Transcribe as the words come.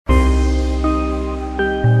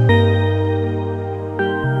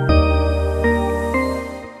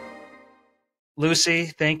Lucy,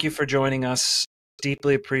 thank you for joining us.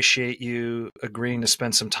 Deeply appreciate you agreeing to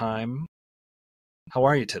spend some time. How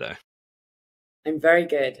are you today? I'm very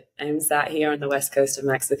good. I'm sat here on the west coast of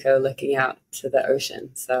Mexico looking out to the ocean.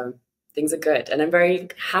 So things are good. And I'm very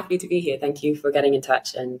happy to be here. Thank you for getting in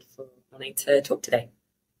touch and for wanting to talk today.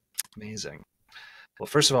 Amazing. Well,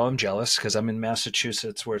 first of all, I'm jealous because I'm in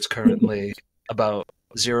Massachusetts where it's currently about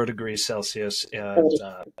 0 degrees Celsius and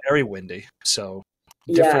very windy. So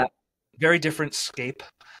Yeah, different, very different scape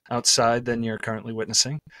outside than you're currently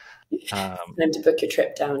witnessing. time to book your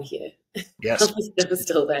trip down here. Yes, I'm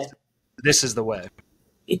still there. this is the way.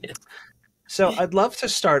 Yeah. So I'd love to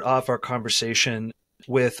start off our conversation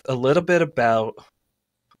with a little bit about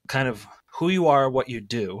kind of who you are, what you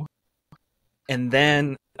do, and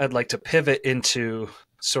then I'd like to pivot into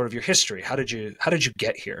sort of your history. How did you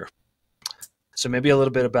get here? So maybe a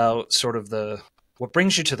little bit about sort of the what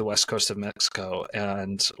brings you to the west coast of Mexico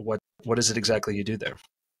and what is it exactly you do there?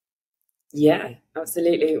 Yeah,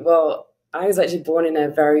 absolutely. Well, I was actually born in a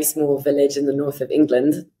very small village in the north of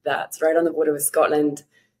England that's right on the border with Scotland.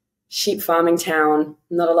 Sheep farming town,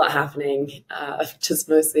 not a lot happening, just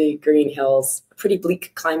mostly green hills. A pretty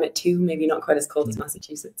bleak climate too, maybe not quite as cold as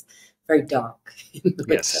Massachusetts. Very dark in the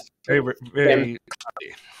winter. Yes, very very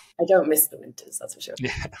cloudy. I don't miss the winters, that's for sure.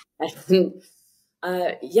 Yeah.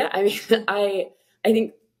 And, yeah, I mean, I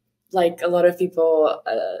think like a lot of people,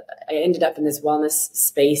 I ended up in this wellness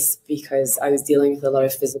space because I was dealing with a lot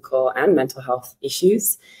of physical and mental health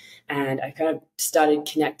issues, and I kind of started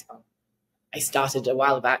connect. I started a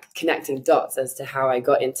while back connecting dots as to how I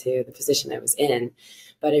got into the position I was in.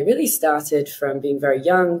 But it really started from being very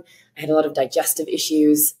young. I had a lot of digestive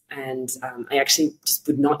issues, and I actually just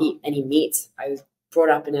would not eat any meat. I was brought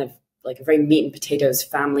up in a very meat and potatoes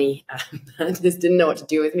family. And just didn't know what to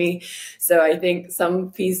do with me. So I think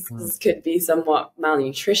some pieces could be somewhat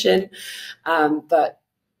malnutrition. But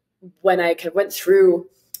when I kind of went through,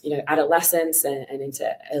 adolescence and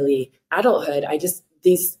into early adulthood,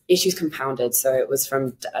 these issues compounded. So it was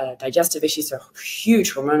from digestive issues to a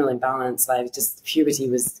huge hormonal imbalance. Like just puberty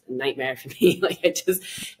was a nightmare for me. It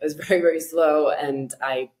was very, very slow. And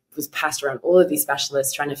I was passed around all of these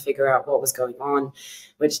specialists trying to figure out what was going on,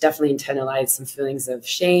 which definitely internalized some feelings of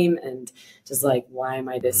shame and just like, why am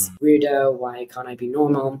I this weirdo? Why can't I be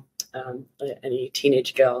normal? Any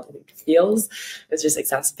teenage girl I think feels. It was just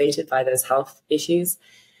exacerbated by those health issues.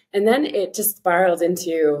 And then it just spiraled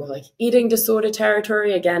into like eating disorder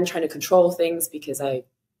territory, again, trying to control things because I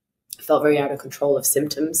felt very out of control of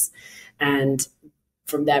symptoms. And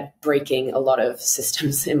from there, breaking a lot of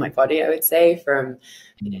systems in my body, I would say, from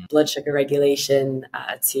blood sugar regulation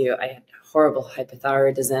to I had horrible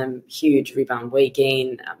hypothyroidism, huge rebound weight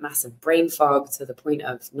gain, massive brain fog to the point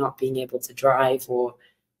of not being able to drive or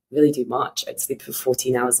really do much. I'd sleep for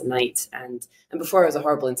 14 hours a night. And before I was a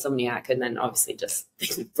horrible insomniac, and then obviously just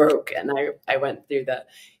things broke. And I went through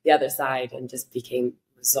the other side and just became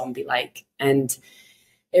zombie-like. And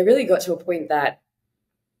it really got to a point that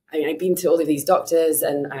I'd been to all of these doctors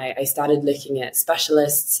and I started looking at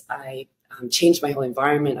specialists. I changed my whole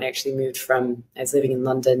environment. I actually I was living in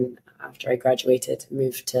London after I graduated,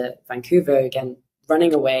 moved to Vancouver again,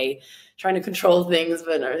 running away, trying to control things,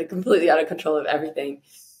 but completely out of control of everything.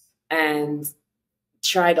 And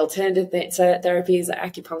tried alternative therapies,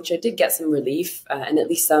 acupuncture, did get some relief and at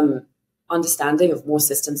least some understanding of more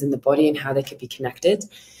systems in the body and how they could be connected.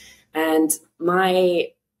 And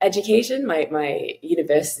my education, my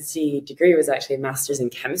university degree was actually a master's in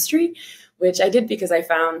chemistry, which I did because I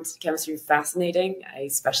found chemistry fascinating. I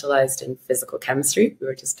specialized in physical chemistry. We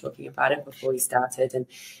were just talking about it before we started. And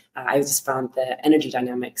I just found the energy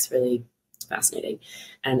dynamics really fascinating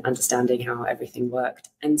and understanding how everything worked.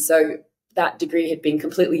 And so that degree had been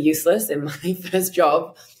completely useless in my first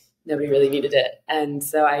job. Nobody really needed it. And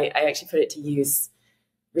so I actually put it to use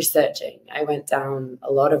researching. I went down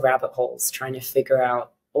a lot of rabbit holes trying to figure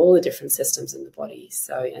out all the different systems in the body.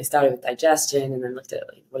 So I started with digestion and then looked at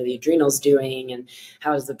like, what are the adrenals doing and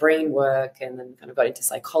how does the brain work, and then kind of got into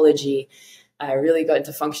psychology. I really got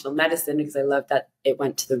into functional medicine because I loved that it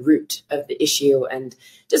went to the root of the issue and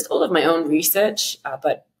just all of my own research,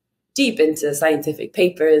 but deep into scientific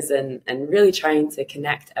papers and really trying to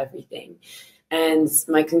connect everything. And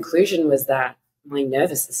my conclusion was that my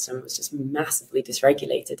nervous system was just massively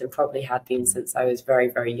dysregulated and probably had been since I was very,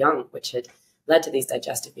 very young, which had led to these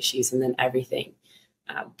digestive issues. And then everything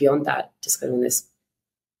beyond that just got in this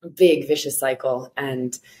big vicious cycle,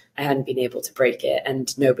 and I hadn't been able to break it,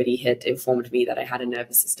 and nobody had informed me that I had a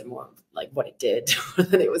nervous system or like what it did or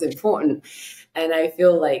that it was important. And I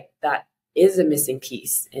feel like that is a missing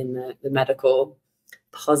piece in the medical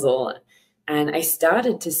puzzle. And I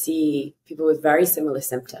started to see people with very similar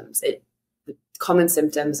symptoms. The common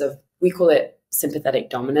symptoms of, we call it sympathetic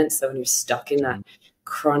dominance. So when you're stuck in that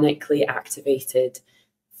chronically activated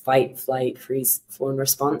fight, flight, freeze, fawn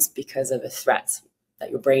response because of a threat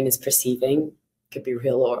that your brain is perceiving, could be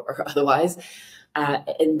real or otherwise.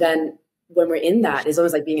 And then when we're in that, it's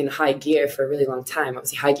almost like being in high gear for a really long time.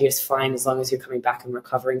 Obviously, high gear is fine as long as you're coming back and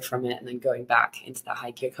recovering from it and then going back into that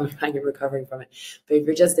high gear, coming back and recovering from it. But if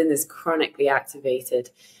you're just in this chronically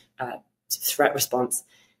activated threat response,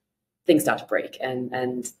 things start to break.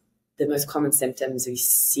 And the most common symptoms we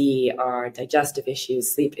see are digestive issues,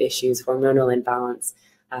 sleep issues, hormonal imbalance,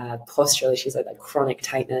 postural issues like chronic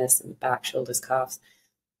tightness in the back, shoulders, calves,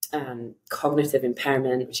 cognitive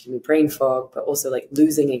impairment, which can be brain fog, but also like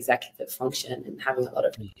losing executive function and having a lot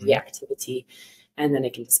of reactivity. And then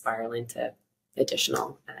it can spiral into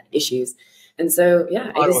additional issues. And so,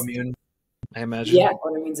 yeah. Autoimmune, I imagine. Yeah,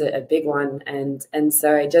 autoimmune's a big one. And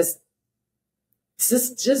so I just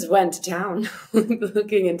went to town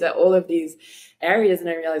looking into all of these areas, and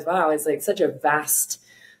I realized, wow, it's like such a vast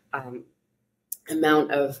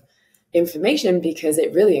amount of information, because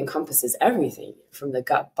it really encompasses everything from the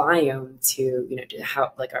gut biome to, to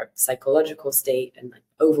how, like, our psychological state and like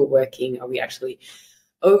overworking. Are we actually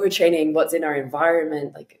overtraining? What's in our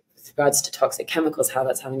environment, like with regards to toxic chemicals, how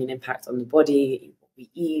that's having an impact on the body, what we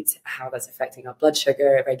eat, how that's affecting our blood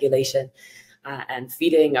sugar regulation, and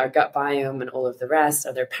feeding our gut biome and all of the rest.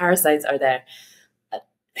 Are there parasites? Are there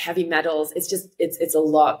heavy metals? It's a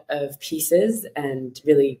lot of pieces, and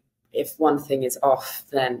really, if one thing is off,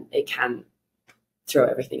 then it can throw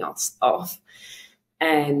everything else off.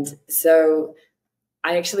 And so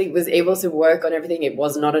I actually was able to work on everything. It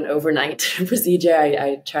was not an overnight procedure.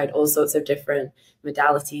 I tried all sorts of different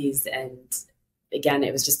modalities. And again,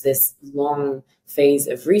 it was just this long phase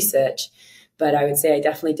of research. But I would say I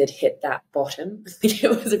definitely did hit that bottom. It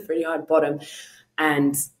was a pretty hard bottom.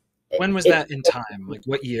 And when was that in time? Like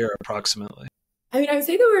what year approximately? I mean, I would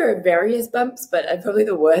say there were various bumps, but probably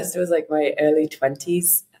the worst was like my early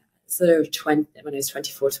 20s, sort of when I was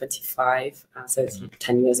 24, 25. So it's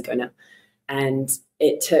 10 years ago now. And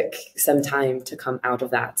it took some time to come out of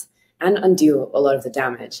that and undo a lot of the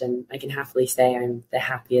damage. And I can happily say I'm the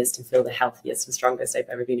happiest and feel the healthiest and strongest I've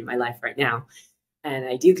ever been in my life right now. And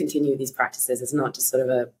I do continue these practices. It's not just sort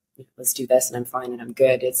of let's do this and I'm fine and I'm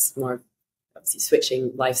good. It's more obviously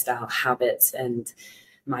switching lifestyle habits and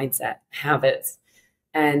mindset habits.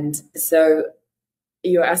 And so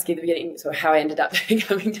you were asking at the beginning, so how I ended up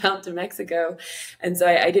coming down to Mexico. And so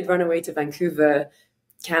I did run away to Vancouver,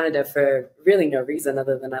 Canada, for really no reason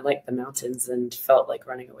other than I liked the mountains and felt like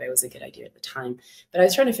running away was a good idea at the time. But I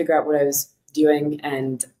was trying to figure out what I was doing,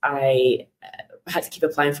 and I had to keep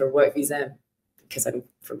applying for a work visa because I'm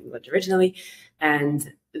from England originally.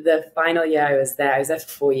 And the final year I was there for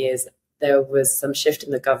 4 years. There was some shift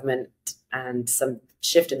in the government and some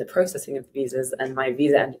shift in the processing of visas, and my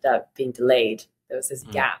visa ended up being delayed. There was this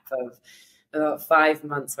gap of about 5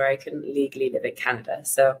 months where I couldn't legally live in Canada.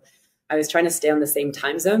 So I was trying to stay on the same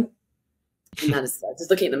time zone. And I was just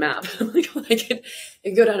looking at the map. I'm like, oh, I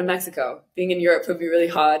could go down to Mexico. Being in Europe would be really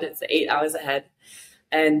hard. It's 8 hours ahead.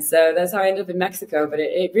 And so that's how I ended up in Mexico. But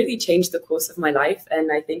it really changed the course of my life.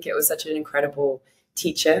 And I think it was such an incredible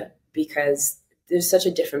teacher, because there's such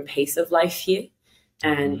a different pace of life here.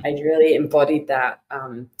 And I really embodied that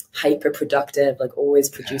hyper productive, like always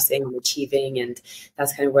producing and achieving. And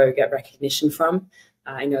that's kind of where we get recognition from.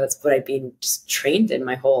 I know that's what I've been just trained in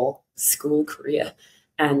my whole school career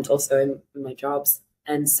and also in my jobs.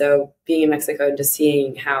 And so being in Mexico and just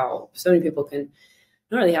seeing how so many people can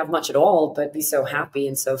not really have much at all, but be so happy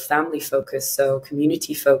and so family focused, so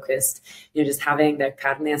community focused, just having their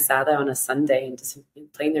carne asada on a Sunday and just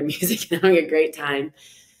playing their music and having a great time.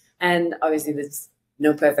 And obviously there's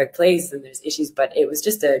no perfect place and there's issues, but it was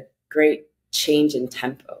just a great change in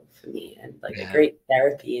tempo for me, and like a great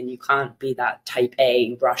therapy. And you can't be that type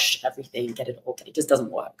A, rush everything, get it all. It just doesn't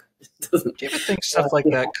work. Do you ever think stuff like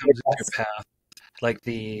that comes in your path? Like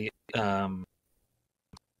the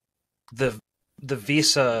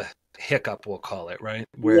visa hiccup, we'll call it, right?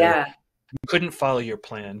 Where you couldn't follow your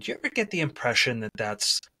plan. Do you ever get the impression that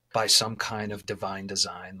that's by some kind of divine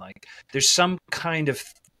design? Like there's some kind of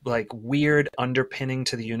like weird underpinning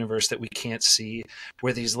to the universe that we can't see,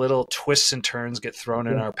 where these little twists and turns get thrown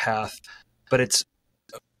in our path. But it's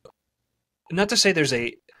not to say there's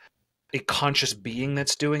a conscious being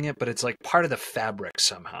that's doing it, but it's like part of the fabric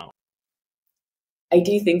somehow. I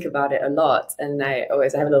do think about it a lot. And I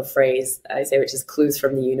have a little phrase I say, which is clues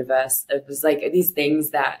from the universe. It was like these things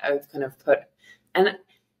that I've kind of put, and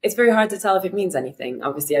it's very hard to tell if it means anything.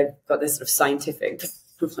 Obviously, I've got this sort of scientific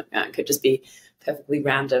It could just be perfectly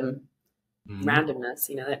Mm-hmm. randomness,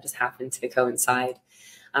 that just happened to coincide.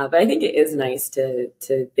 But I think it is nice to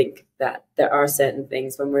think that there are certain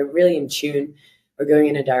things when we're really in tune, we're going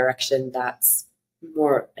in a direction that's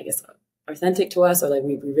more, I guess, authentic to us, or like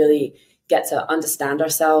we really get to understand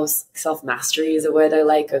ourselves. Self-mastery is a word I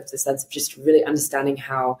like, of the sense of just really understanding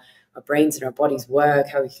how our brains and our bodies work,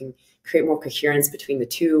 how we can create more coherence between the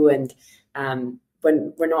two. And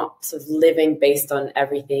when we're not sort of living based on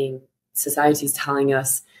everything society's telling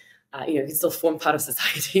us, we can still form part of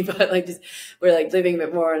society, but we're like living a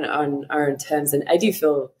bit more on our own terms. And I do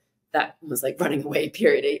feel that was like running away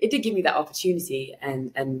period. It did give me that opportunity.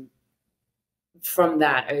 And from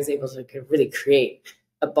that, I was able to really create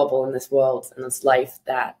a bubble in this world and this life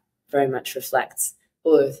that very much reflects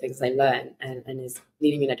all of the things I learn and is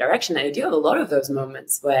leading me in a direction. And I do have a lot of those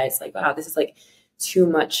moments where it's like, wow, this is like too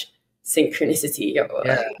much synchronicity.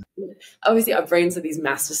 Yeah. Obviously, our brains are these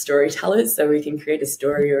master storytellers, so we can create a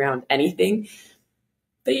story around anything.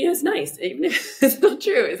 But it's nice, even if it's not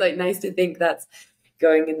true. It's like nice to think that's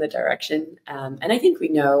going in the direction. And I think we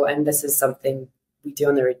know, and this is something we do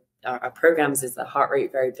on our programs, is the heart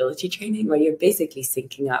rate variability training, where you're basically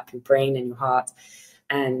syncing up your brain and your heart.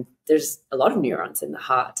 And there's a lot of neurons in the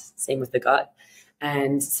heart, same with the gut.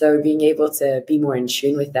 And so being able to be more in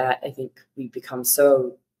tune with that, I think we become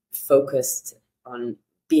so focused on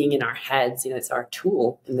being in our heads. It's our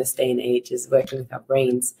tool in this day and age, is working with our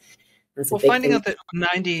brains. Well, finding out that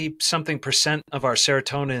 90-something% of our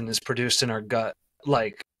serotonin is produced in our gut,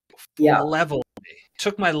 leveled me,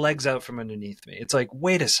 took my legs out from underneath me. It's like,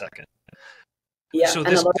 wait a second. Yeah. So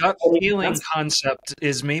this gut feeling concept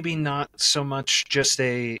is maybe not so much just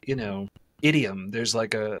a, idiom. There's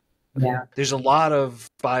there's a lot of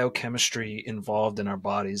biochemistry involved in our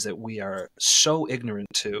bodies that we are so ignorant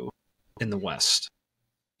to in the West.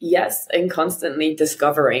 Yes, and constantly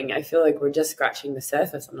discovering. I feel like we're just scratching the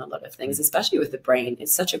surface on a lot of things, especially with the brain.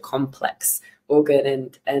 It's such a complex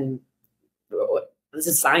organ, and this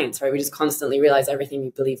is science, right? We just constantly realize everything we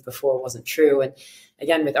believed before wasn't true. And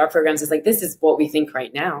again, with our programs, it's like, this is what we think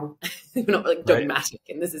right now. We're not like dogmatic,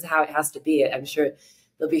 right. And this is how it has to be. I'm sure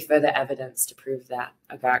there'll be further evidence to prove that.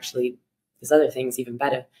 Okay, actually, there's other things even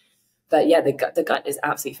better. But yeah, the gut is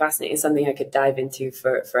absolutely fascinating. It's something I could dive into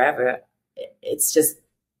for forever. It's just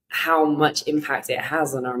how much impact it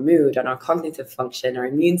has on our mood, on our cognitive function, our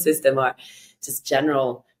immune system, our just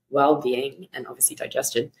general well-being, and obviously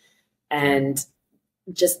digestion. And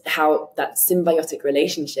just how that symbiotic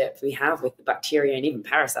relationship we have with the bacteria and even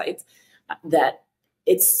parasites, that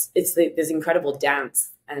it's this incredible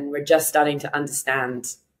dance. And we're just starting to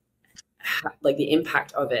understand the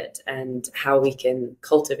impact of it and how we can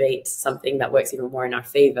cultivate something that works even more in our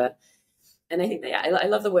favor. And I think that, I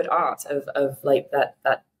love the word art of like that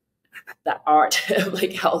art of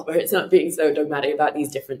like health, where it's not being so dogmatic about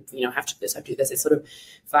these different, have to do this, have to do this. It's sort of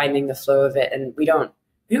finding the flow of it. And we don't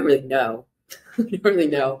really know. We don't really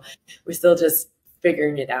know. We're still just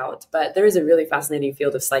figuring it out. But there is a really fascinating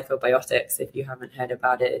field of psychobiotics, if you haven't heard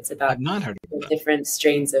about it. It's about I've not heard of different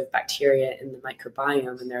strains of bacteria in the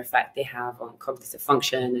microbiome and their effect they have on cognitive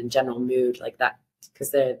function and general mood, like that,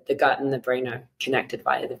 because the gut and the brain are connected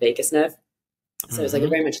via the vagus nerve. So it's like a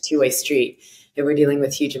very much two-way street. If we're dealing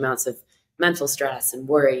with huge amounts of mental stress and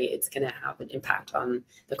worry, it's going to have an impact on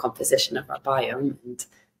the composition of our biome. And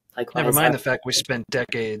likewise, never mind the fact we spent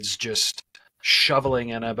decades just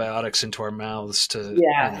shoveling antibiotics into our mouths to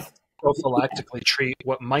prophylactically treat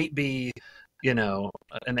what might be,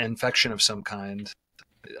 an infection of some kind.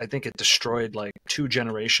 I think it destroyed like 2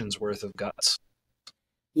 generations worth of guts.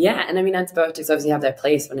 Yeah, and I mean, antibiotics obviously have their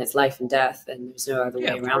place when it's life and death, and there's no other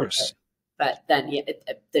way around it. But then,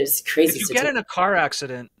 there's crazy. If you get in a car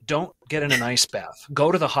accident, don't get in an ice bath.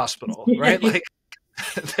 Go to the hospital, right? Like,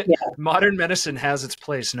 modern medicine has its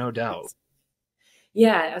place, no doubt.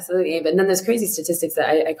 Yeah, absolutely. But then there's crazy statistics that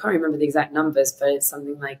I can't remember the exact numbers, but it's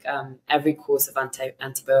something like every course of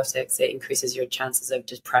antibiotics, it increases your chances of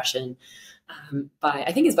depression by,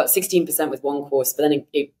 I think it's about 16% with one course, but then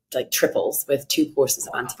it like triples with 2 courses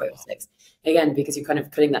of antibiotics. Again, because you're kind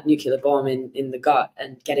of putting that nuclear bomb in the gut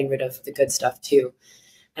and getting rid of the good stuff too.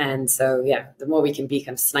 And so, the more we can be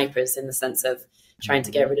kind of snipers in the sense of trying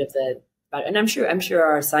to get rid of and I'm sure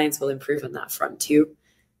our science will improve on that front too.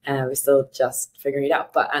 We're still just figuring it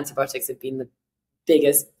out. But antibiotics have been the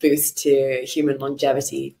biggest boost to human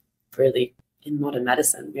longevity, really, in modern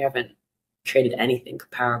medicine. We haven't created anything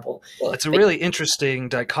comparable. Well, it's a really interesting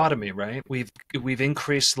dichotomy, right? We've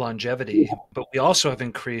increased longevity, but we also have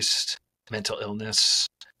increased mental illness,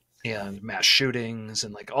 and mass shootings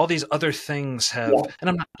and like all these other things have, Yeah. and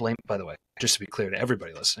I'm not blaming, by the way, just to be clear to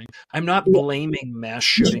everybody listening, I'm not Yeah. blaming mass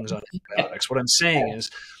shootings on antibiotics. What I'm saying is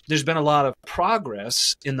there's been a lot of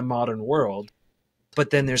progress in the modern world,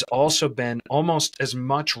 but then there's also been almost as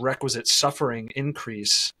much requisite suffering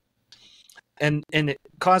increase. And it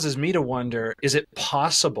causes me to wonder, is it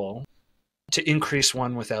possible to increase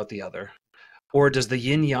one without the other? Or does the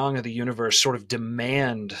yin yang of the universe sort of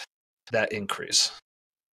demand that increase?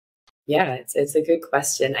 Yeah, it's a good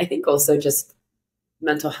question. I think also just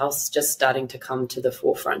mental health just starting to come to the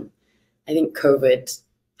forefront. I think COVID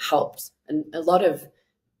helped, and a lot of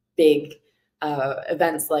big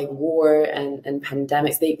events like war and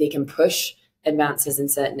pandemics, they can push advances in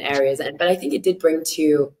certain areas. But I think it did bring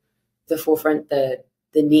to the forefront the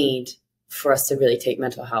need for us to really take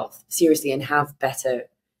mental health seriously and have better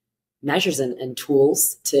measures and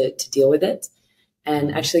tools to deal with it.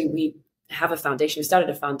 And actually, we have a foundation. We started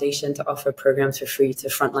a foundation to offer programs for free to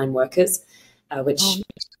frontline workers, which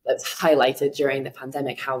that's highlighted during the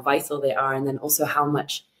pandemic how vital they are, and then also how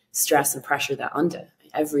much stress and pressure they're under.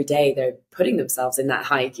 Every day they're putting themselves in that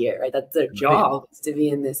high gear, right? That's their job, is to be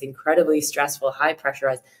in this incredibly stressful, high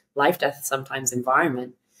pressurized, life death sometimes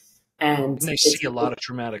environment. And they see a lot of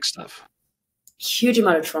traumatic stuff. Huge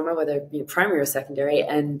amount of trauma, whether primary or secondary,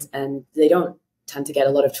 and they don't tend to get a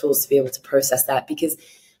lot of tools to be able to process that, because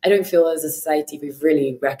I don't feel as a society we've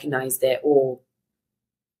really recognized it or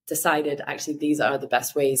decided actually these are the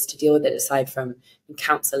best ways to deal with it aside from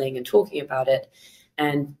counseling and talking about it.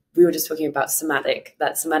 And we were just talking about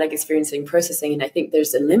that somatic experiencing processing, and I think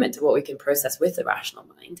there's a limit to what we can process with the rational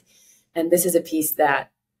mind. And this is a piece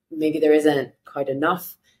that maybe there isn't quite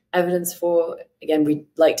enough evidence for. Again, we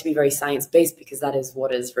like to be very science-based because that is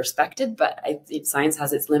what is respected, but science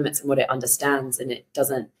has its limits and what it understands, and it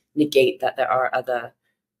doesn't negate that there are other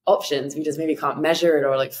options. We just maybe can't measure it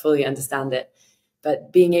or like fully understand it.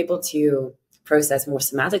 But being able to process more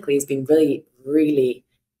somatically has been really, really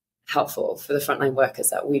helpful for the frontline workers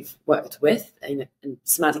that we've worked with. And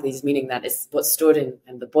somatically is meaning that it's what's stored in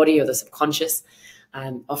the body or the subconscious.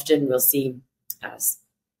 Often we'll see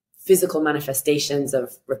physical manifestations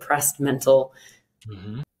of repressed mental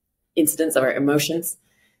incidents of our emotions.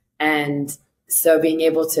 And so being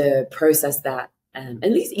able to process that,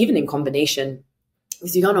 at least even in combination,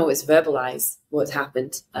 because you can't always verbalize what's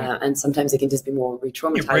happened. And sometimes it can just be more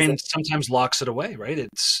re-traumatizing. Your brain sometimes locks it away, right? It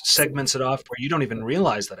segments it off where you don't even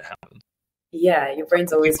realize that it happened. Yeah, your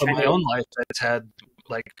brain's always trying to... In my own life, it's had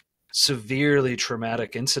like severely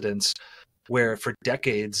traumatic incidents where for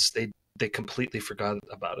decades they completely forgot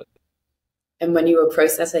about it. And when you were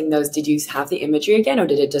processing those, did you have the imagery again, or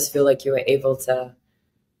did it just feel like you were able to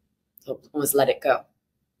almost let it go?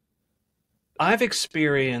 I've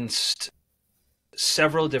experienced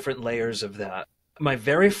several different layers of that. My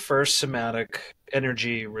very first somatic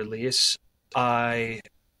energy release, I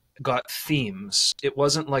got themes. It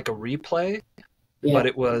wasn't like a replay, but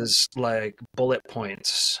it was like bullet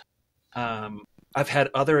points. I've had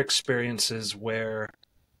other experiences where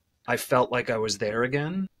I felt like I was there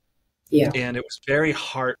again. Yeah. And it was very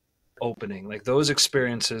heart opening. Like those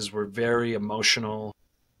experiences were very emotional.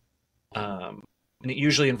 And it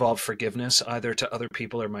usually involved forgiveness, either to other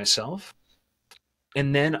people or myself.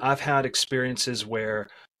 And then I've had experiences where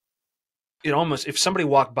it almost, if somebody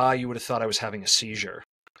walked by, you would have thought I was having a seizure,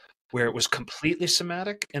 where it was completely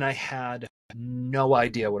somatic and I had no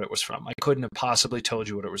idea what it was from. I couldn't have possibly told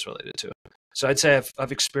you what it was related to. So I'd say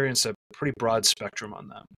I've experienced a pretty broad spectrum on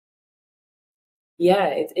that.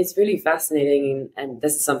 Yeah, it's really fascinating. And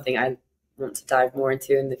this is something I want to dive more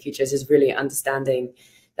into in the future, is just really understanding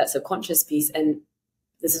that subconscious piece. And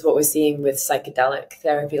this is what we're seeing with psychedelic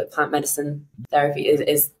therapy, like plant medicine therapy,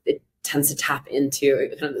 is it tends to tap into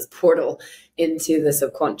kind of this portal into the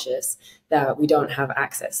subconscious that we don't have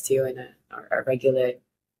access to in a regular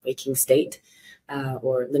waking state,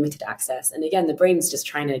 or limited access. And again, the brain's just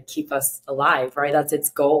trying to keep us alive, right? That's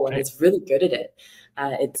its goal, and it's really good at it.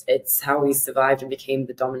 It's how we survived and became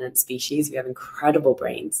the dominant species. We have incredible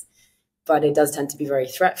brains, but it does tend to be very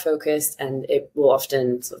threat focused, and it will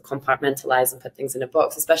often sort of compartmentalize and put things in a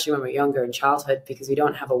box, especially when we're younger in childhood, because we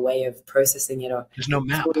don't have a way of processing it or there's no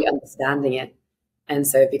map, fully understanding it. And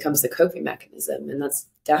so it becomes the coping mechanism. And that's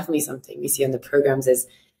definitely something we see on the programs, is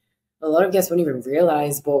a lot of guests won't even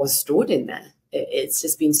realize what was stored in there. It's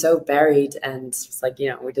just been so buried, and it's like,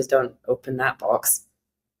 we just don't open that box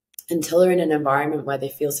until they're in an environment where they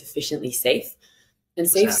feel sufficiently safe. And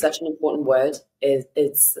safe is such an important word.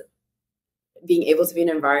 It's being able to be in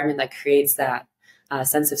an environment that creates that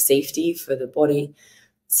sense of safety for the body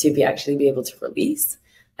to actually be able to release,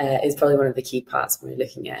 is probably one of the key parts when we're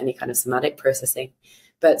looking at any kind of somatic processing.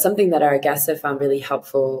 But something that our guests have found really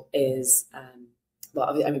helpful is,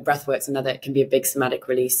 well, I mean, breathwork's another, it can be a big somatic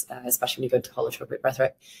release, especially when you go to holotropic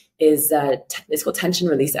breathwork, is it's called tension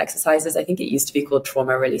release exercises. I think it used to be called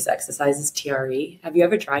trauma release exercises, TRE. Have you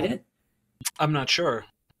ever tried it? I'm not sure.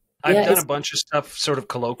 I've Yeah, done a bunch of stuff sort of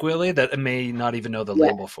colloquially that I may not even know the yeah.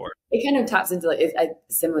 label for. It kind of taps into, like,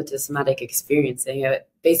 similar to somatic experiencing.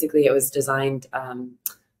 Basically, it was designed, I'm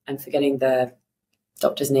forgetting the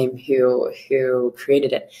doctor's name who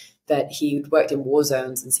created it, but he worked in war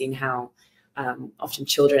zones and seen how often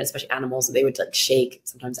children, especially animals, they would like shake.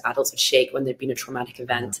 Sometimes adults would shake when there'd been a traumatic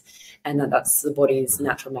event, and that's the body's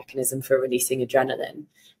natural mechanism for releasing adrenaline.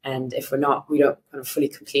 And if we don't kind of fully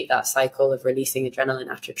complete that cycle of releasing adrenaline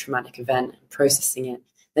after a traumatic event and processing it,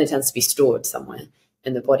 then it tends to be stored somewhere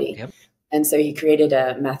in the body. Yep. And so he created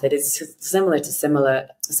a method. It's similar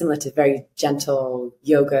to very gentle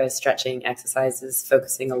yoga stretching exercises,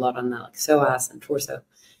 focusing a lot on the like psoas and torso.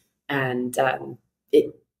 And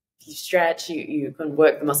you stretch, you can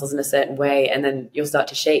work the muscles in a certain way, and then you'll start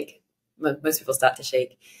to shake. Most people start to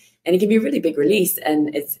shake, and it can be a really big release.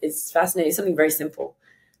 And it's fascinating. It's something very simple,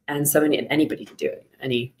 and anybody can do it,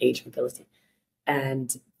 any age and ability.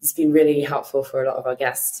 And it's been really helpful for a lot of our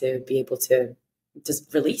guests to be able to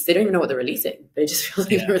just release. They don't even know what they're releasing. They just feel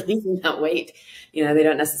like they're releasing that weight. You know, they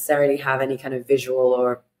don't necessarily have any kind of visual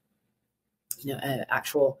or,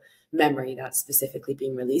 actual memory that's specifically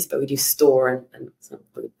being released, but we do store and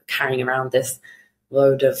we're carrying around this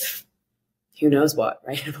load of who knows what,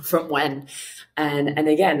 right? From when. And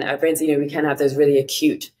again, our brains, we can have those really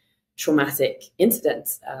acute traumatic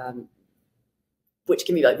incidents, which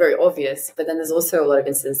can be like very obvious, but then there's also a lot of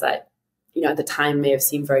incidents that, at the time may have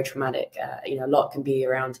seemed very traumatic. A lot can be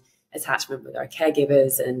around attachment with our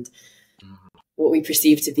caregivers and what we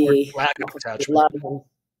perceive to be lack of attachment. love.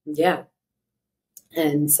 Yeah.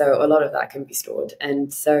 And so a lot of that can be stored.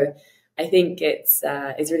 And so I think it's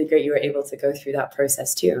really great you were able to go through that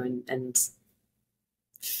process too and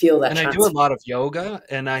feel that. And I do a lot of yoga,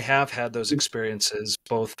 and I have had those experiences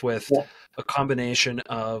both with a combination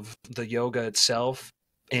of the yoga itself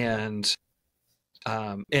and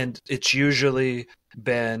it's usually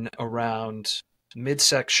been around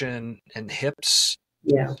midsection and hips,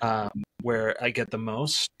 where I get the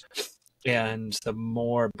most. And the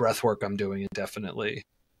more breath work I'm doing, it definitely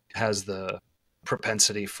has the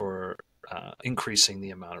propensity for increasing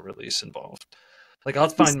the amount of release involved. Like I'll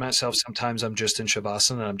find myself sometimes I'm just in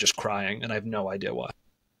Shavasana and I'm just crying and I have no idea why.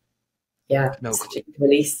 Yeah, no clue.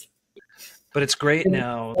 Release. But it's great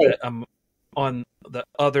now that I'm on the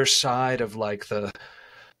other side of like the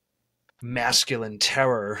masculine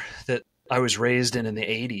terror that I was raised in the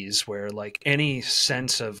 80s, where like any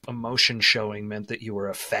sense of emotion showing meant that you were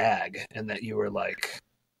a fag and that you were like,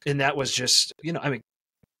 and that was just,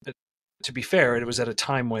 to be fair, it was at a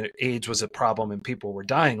time when AIDS was a problem and people were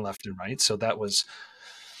dying left and right. So that was,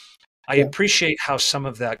 I appreciate how some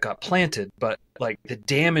of that got planted, but like the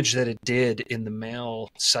damage that it did in the male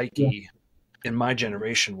psyche in my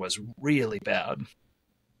generation was really bad.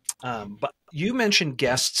 But you mentioned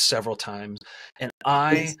guests several times, and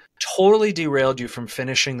I totally derailed you from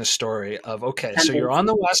finishing the story of, okay, so you're on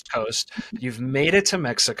the West Coast, you've made it to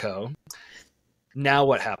Mexico. Now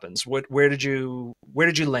what happens? Where did you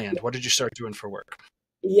land? What did you start doing for work?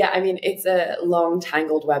 Yeah, I mean, it's a long,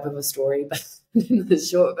 tangled web of a story, but the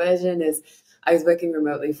short version is I was working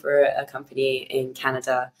remotely for a company in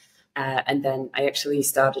Canada, and then I actually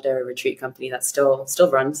started a retreat company that still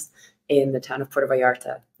runs in the town of Puerto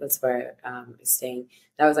Vallarta. That's where I was staying.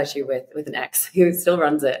 That was actually with an ex who still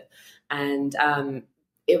runs it. And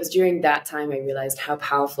it was during that time I realized how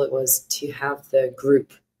powerful it was to have the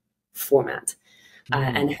group format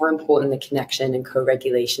and how important the connection and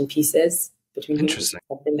co-regulation piece is between humans,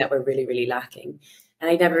 something that we're really, really lacking. And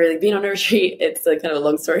I'd never really been on a retreat. It's a kind of a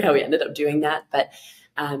long story how we ended up doing that. But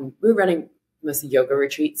we were running mostly yoga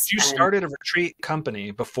retreats. You started a retreat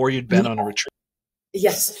company before you'd been on a retreat.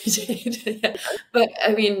 Yes, we did. But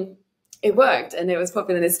I mean, it worked and it was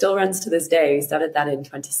popular and it still runs to this day. We started that in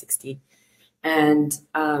 2016. And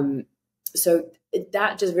so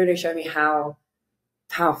that just really showed me how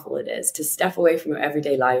powerful it is to step away from your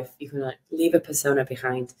everyday life. You can leave a persona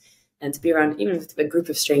behind and to be around, even with a group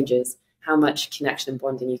of strangers, how much connection and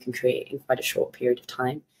bonding you can create in quite a short period of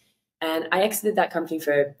time. And I exited that company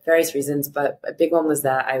for various reasons, but a big one was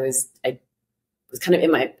that I was kind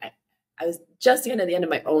of I was just at the end of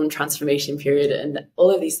my own transformation period, and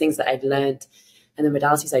all of these things that I'd learned and the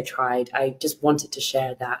modalities I tried, I just wanted to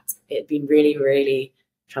share that. It had been really, really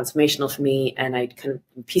transformational for me, and I'd kind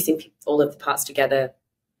of been piecing all of the parts together,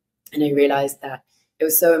 and I realized that it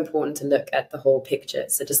was so important to look at the whole picture.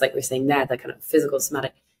 So just like we we're saying there, the kind of physical,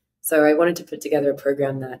 somatic. So I wanted to put together a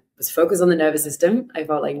program that was focused on the nervous system. I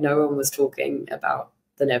felt like no one was talking about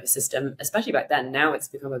the nervous system, especially back then. Now it's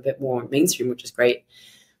become a bit more mainstream, which is great.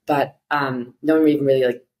 But no one even really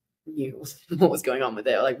like knew what was going on with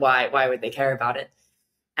it. Or like why would they care about it?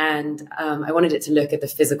 And I wanted it to look at the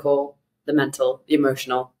physical, the mental, the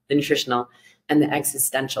emotional, the nutritional, and the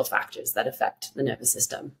existential factors that affect the nervous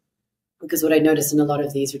system. Because what I noticed in a lot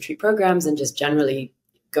of these retreat programs and just generally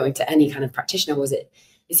going to any kind of practitioner was it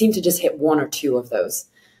seemed to just hit one or two of those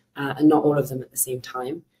and not all of them at the same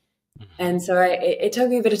time. And so it took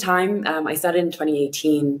me a bit of time. I started in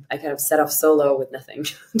 2018. I kind of set off solo with nothing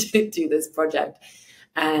to do this project.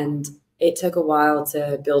 And it took a while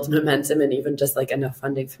to build momentum and even just like enough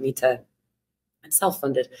funding for me to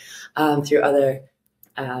self-funded through other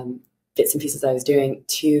bits and pieces I was doing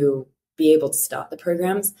to be able to start the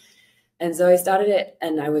programs. And so I started it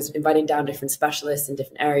and I was inviting down different specialists in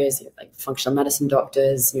different areas, like functional medicine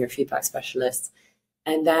doctors, neurofeedback specialists.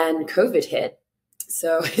 And then COVID hit.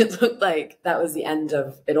 So it looked like that was the end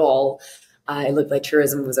of it all. It looked like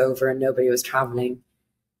tourism was over and nobody was traveling.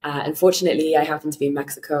 Unfortunately, I happened to be in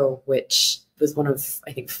Mexico, which was one of,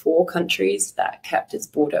 I think, 4 countries that kept its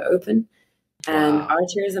border open. And Wow. our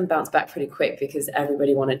tourism bounced back pretty quick because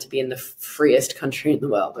everybody wanted to be in the freest country in the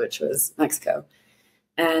world, which was Mexico.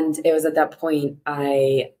 And it was at that point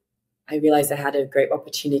I realized I had a great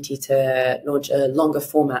opportunity to launch a longer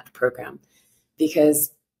format program,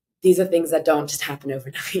 because these are things that don't just happen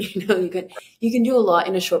overnight. You can do a lot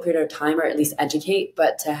in a short period of time, or at least educate,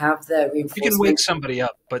 but to have the reinforcement. You can wake somebody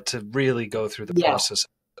up, but to really go through the process.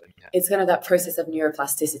 Yeah. It's kind of that process of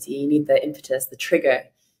neuroplasticity. You need the impetus, the trigger,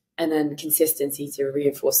 and then consistency to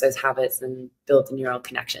reinforce those habits and build the neural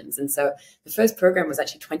connections. And so the first program was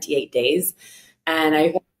actually 28 days. And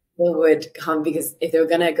I thought people would come because if they were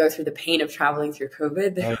going to go through the pain of traveling through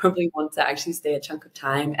COVID, they probably want to actually stay a chunk of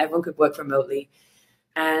time. Everyone could work remotely.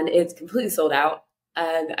 And it's completely sold out.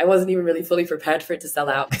 And I wasn't even really fully prepared for it to sell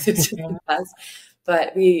out because it's just too fast.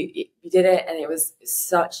 But we did it, and it was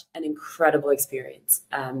such an incredible experience.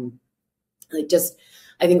 I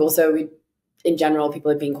think also in general,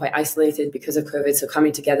 people have been quite isolated because of COVID. So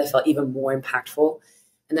coming together felt even more impactful.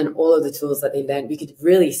 And then all of the tools that they learned, we could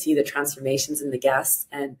really see the transformations in the guests.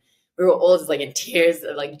 And we were all just like in tears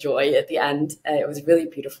of like joy at the end. It was really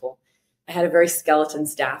beautiful. I had a very skeleton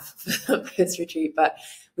staff for this retreat, but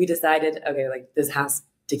we decided, okay, like this has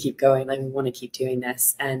to keep going. Like we want to keep doing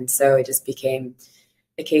this. And so it just became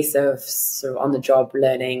a case of sort of on the job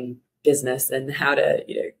learning business and how to,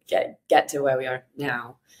 get to where we are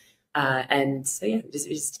now. And so, yeah, we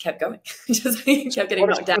just kept going. Just kept getting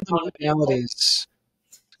knocked down.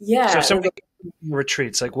 Yeah. So if somebody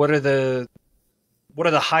retreats, like what are the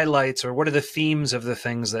highlights or what are the themes of the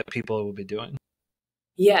things that people will be doing?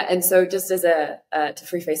 Yeah. And so just as to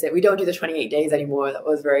preface it, we don't do the 28 days anymore. That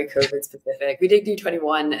was very COVID specific. We did do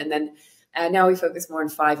 21. And then now we focus more on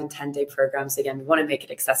 5 and 10-day programs. Again, we want to make it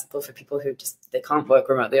accessible for people who they can't work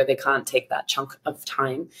remotely or they can't take that chunk of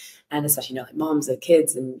time. And especially, like moms and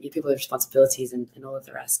kids and people with responsibilities and all of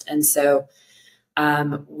the rest. And so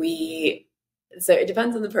so it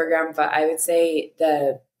depends on the program, but I would say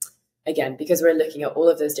again, because we're looking at all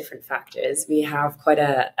of those different factors, we have quite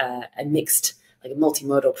a mixed, like a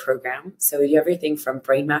multimodal program. So we do everything from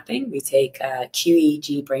brain mapping. We take a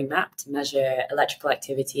QEEG brain map to measure electrical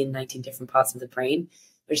activity in 19 different parts of the brain,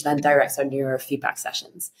 which then directs our neurofeedback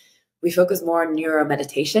sessions. We focus more on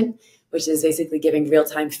neuromeditation, which is basically giving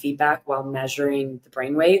real-time feedback while measuring the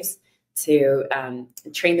brain waves to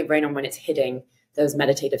train the brain on when it's hitting those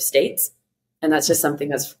meditative states. And that's just something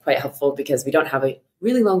that's quite helpful because we don't have a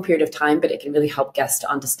really long period of time, but it can really help guests to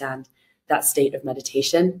understand that state of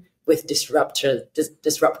meditation with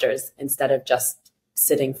disruptors instead of just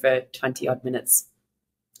sitting for 20 odd minutes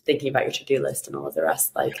thinking about your to-do list and all of the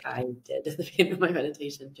rest, like I did at the beginning of my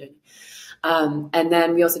meditation journey. And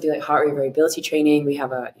then we also do like heart rate variability training. We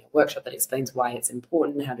have a workshop that explains why it's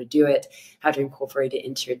important, how to do it, how to incorporate it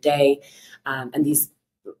into your day. And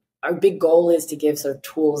our big goal is to give sort of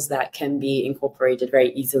tools that can be incorporated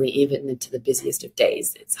very easily, even into the busiest of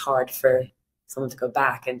days. It's hard for someone to go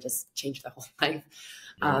back and just change their whole life.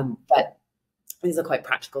 But these are quite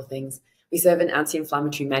practical things. We serve an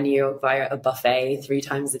anti-inflammatory menu via a buffet 3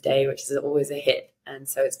 times a day, which is always a hit. And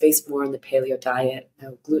so it's based more on the paleo diet,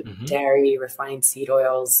 no gluten, dairy, refined seed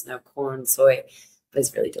oils, no corn, soy, but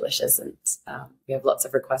it's really delicious. And we have lots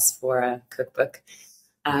of requests for a cookbook.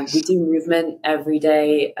 We do movement every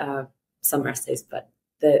day, some rest days, but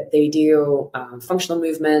they do functional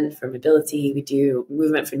movement for mobility. We do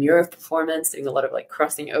movement for neuroperformance, doing a lot of like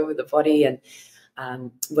crossing over the body and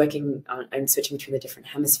working on and switching between the different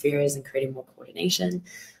hemispheres and creating more coordination.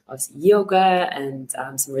 Obviously, yoga and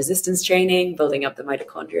some resistance training, building up the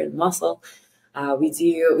mitochondria and muscle.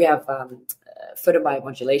 We have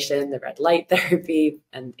photobiomodulation, the red light therapy,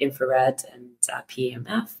 and infrared and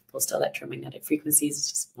PEMF, pulsed electromagnetic frequencies,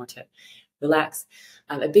 just more to relax.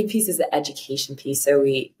 A big piece is the education piece. So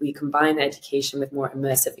we combine education with more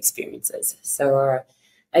immersive experiences. So our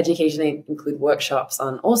education include workshops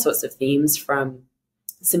on all sorts of themes, from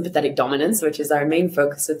sympathetic dominance, which is our main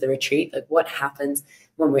focus of the retreat, like what happens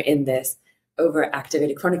when we're in this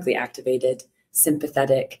overactivated, chronically activated,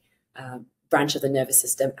 sympathetic branch of the nervous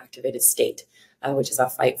system activated state, which is our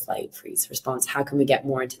fight, flight, freeze response. How can we get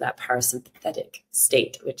more into that parasympathetic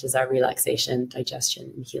state, which is our relaxation,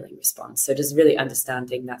 digestion, and healing response? So just really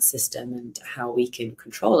understanding that system and how we can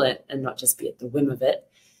control it and not just be at the whim of it,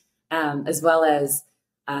 as well as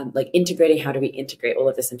like integrating, how do we integrate all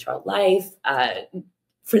of this into our life,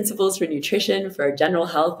 principles for nutrition, for general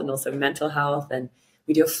health, and also mental health. And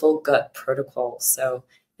we do a full gut protocol. So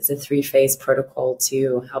it's a 3-phase protocol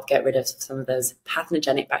to help get rid of some of those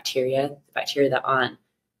pathogenic bacteria that aren't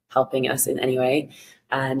helping us in any way,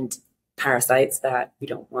 and parasites that we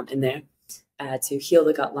don't want in there, to heal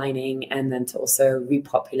the gut lining, and then to also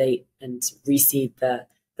repopulate and reseed the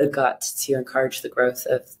gut to encourage the growth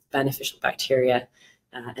of beneficial bacteria.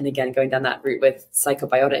 And again, going down that route with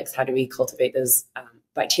psychobiotics, how do we cultivate those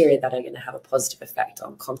bacteria that are going to have a positive effect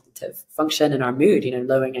on cognitive function and our mood,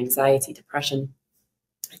 lowering anxiety, depression.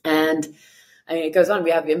 And I mean, it goes on.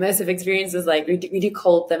 We have immersive experiences, like we do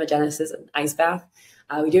cold thermogenesis and ice bath.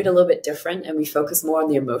 We do it a little bit different, and we focus more on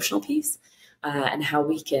the emotional piece and how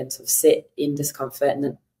we can sort of sit in discomfort and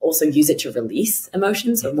then also use it to release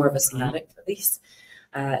emotions, or more of a somatic release,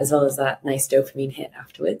 as well as that nice dopamine hit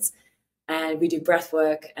afterwards. And we do breath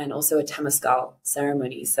work and also a temescal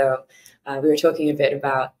ceremony. So we were talking a bit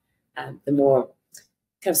about the more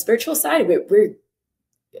kind of spiritual side.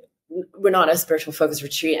 We're not a spiritual focused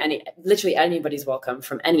retreat. Literally anybody's welcome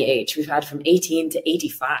from any age. We've had from 18 to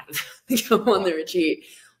 85 come on the retreat,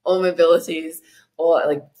 all mobilities, all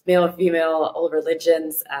like male, female, all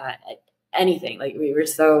religions, anything. Like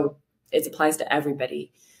it applies to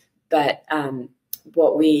everybody. But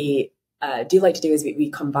what we do like to do is we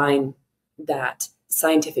combine that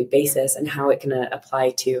scientific basis and how it can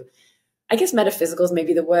apply to, I guess, metaphysical is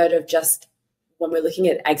maybe the word, of just when we're looking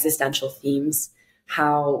at existential themes,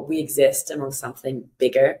 how we exist among something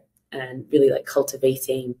bigger, and really like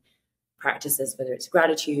cultivating practices, whether it's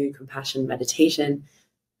gratitude, compassion, meditation,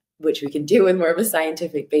 which we can do in more of a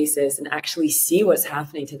scientific basis and actually see what's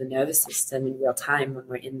happening to the nervous system in real time when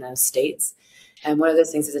we're in those states. And one of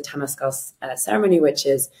those things is a temescal ceremony, which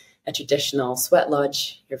is a traditional sweat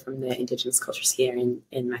lodge here from the indigenous cultures here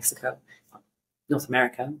in Mexico, North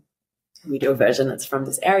America. We do a version that's from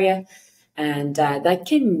this area. And that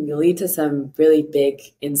can lead to some really big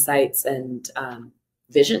insights and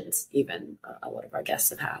visions, even a lot of our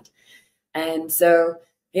guests have had. And so,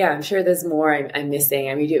 yeah, I'm sure there's more I'm missing.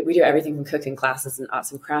 I mean, we do everything from cooking classes and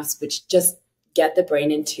arts and crafts, which just get the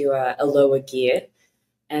brain into a lower gear.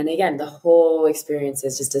 And again, the whole experience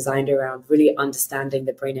is just designed around really understanding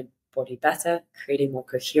the brain and body better, creating more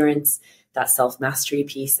coherence, that self-mastery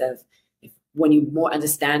piece of when you more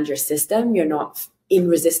understand your system, you're not in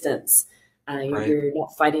resistance. Right. You're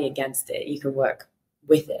not fighting against it. You can work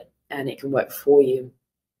with it, and it can work for you.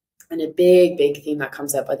 And a big, big theme that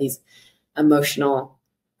comes up are these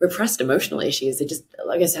repressed emotional issues. They just,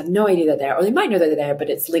 like I said, have no idea they're there, or they might know that they're there, but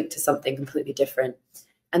it's linked to something completely different.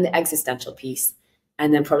 And the existential piece.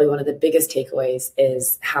 And then probably one of the biggest takeaways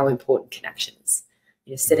is how important connection is.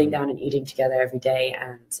 Sitting down and eating together every day,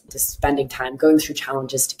 and just spending time going through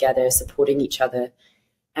challenges together, supporting each other.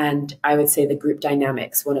 And I would say the group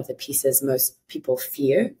dynamics, one of the pieces most people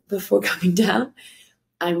fear before coming down.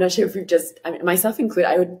 I'm not sure if myself included,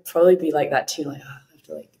 I would probably be like that too. Like, I have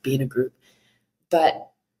to be in a group.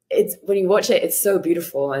 But it's, when you watch it, it's so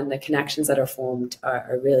beautiful. And the connections that are formed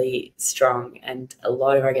are really strong. And a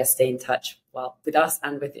lot of our guests stay in touch, with us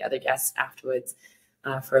and with the other guests afterwards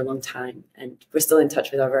for a long time. And we're still in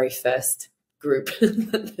touch with our very first group,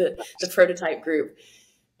 the prototype group.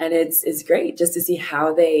 And it's great just to see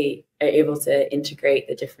how they are able to integrate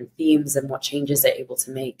the different themes and what changes they're able to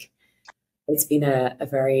make. It's been a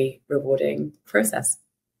very rewarding process.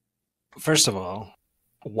 First of all,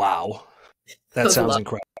 wow. That sounds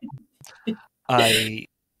incredible. I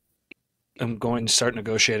am going to start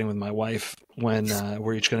negotiating with my wife when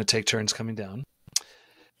we're each going to take turns coming down.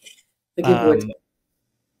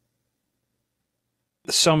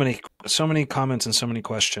 So many comments and so many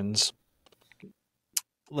questions.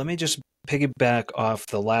 Let me just piggyback off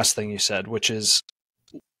the last thing you said, which is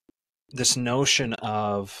this notion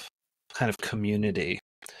of kind of community.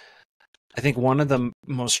 I think one of the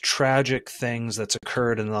most tragic things that's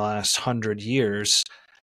occurred in the last 100 years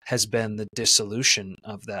has been the dissolution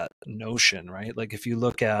of that notion, right? Like if you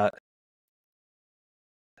look at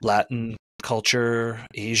Latin culture,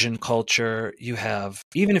 Asian culture, you have,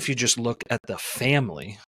 even if you just look at the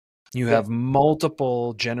family, you have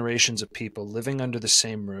multiple generations of people living under the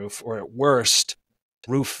same roof, or at worst,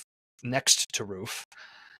 roof next to roof.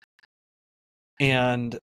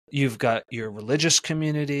 And you've got your religious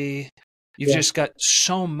community. You've just got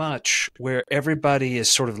so much where everybody is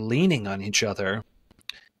sort of leaning on each other.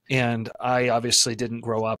 And I obviously didn't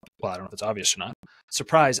grow up, well, I don't know if it's obvious or not.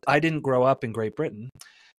 Surprise, I didn't grow up in Great Britain,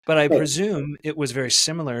 but I presume it was very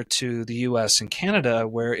similar to the US and Canada,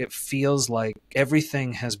 where it feels like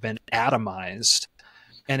everything has been atomized.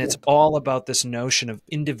 And it's all about this notion of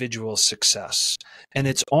individual success. And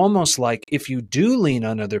it's almost like if you do lean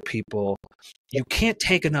on other people, you can't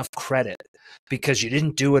take enough credit because you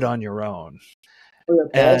didn't do it on your own.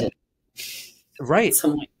 And, right.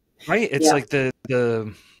 Right. It's like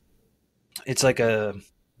it's like a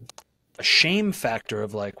shame factor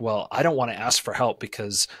of like, well, I don't want to ask for help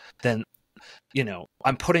because then, you know,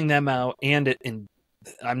 I'm putting them out and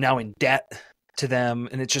I'm now in debt to them.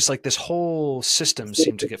 And it's just like this whole system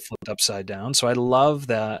seemed to get flipped upside down. So I love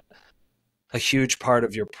that a huge part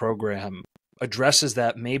of your program addresses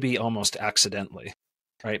that, maybe almost accidentally,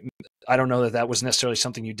 right? I don't know that that was necessarily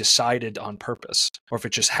something you decided on purpose, or if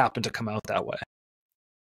it just happened to come out that way.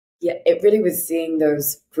 Yeah, it really was seeing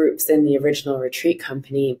those groups in the original retreat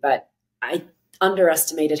company, but I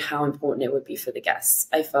underestimated how important it would be for the guests.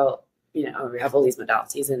 I felt, you know, we have all these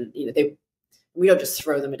modalities, and you know, we don't just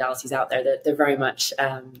throw the modalities out there. They're very much,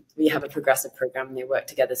 we have a progressive program and they work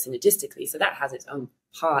together synergistically. So that has its own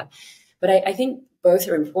part. But I think both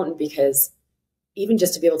are important because even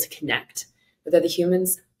just to be able to connect with other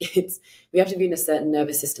humans, we have to be in a certain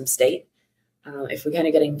nervous system state. If we're kind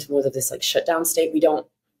of getting to more of this like shutdown state, we don't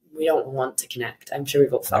want to connect. I'm sure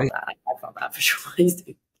we've all felt that. I felt that for sure. I used to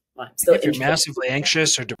be, well, I'm still if you're massively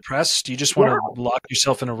anxious or depressed, you just want to lock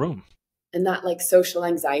yourself in a room. And that like social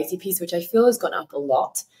anxiety piece, which I feel has gone up a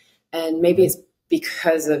lot. And maybe it's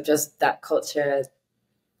because of just that culture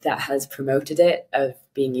that has promoted it, of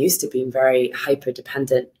being used to being very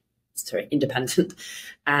independent.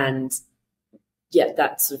 And yeah,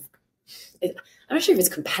 that's, I'm not sure if it's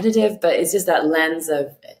competitive, but it's just that lens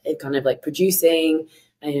of it kind of like producing,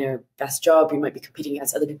 you know, best job, you might be competing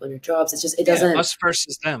against other people in your jobs. It's just, it doesn't. Us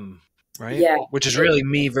versus them, right? Yeah. Which is really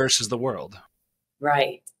me versus the world.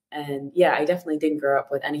 Right. And yeah, I definitely didn't grow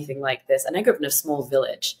up with anything like this. And I grew up in a small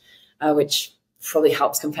village, which probably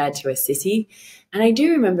helps compared to a city. And I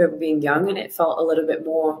do remember being young and it felt a little bit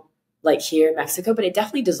more like here in Mexico, but it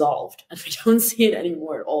definitely dissolved. And we don't see it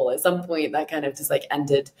anymore at all. At some point that kind of just like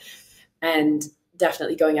ended. And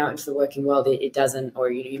definitely going out into the working world, it doesn't,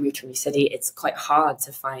 or you move to a new city, it's quite hard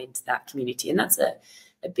to find that community. And that's a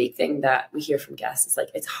big thing that we hear from guests. It's like,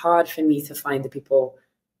 it's hard for me to find the people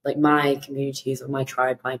like my communities or my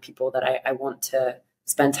tribe, my people that I want to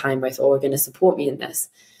spend time with or are going to support me in this.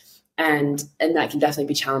 And that can definitely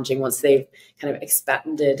be challenging once they've kind of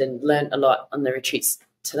expanded and learned a lot on the retreats,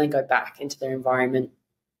 to then go back into their environment.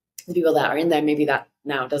 The people that are in there, maybe that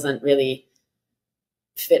now doesn't really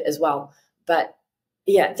fit as well. But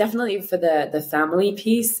yeah, definitely for the family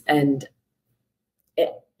piece. And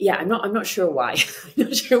I'm not sure why. I'm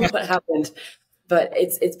not sure what happened, but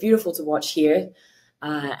it's beautiful to watch here.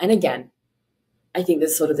 And again, I think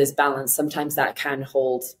there's sort of this balance. Sometimes that can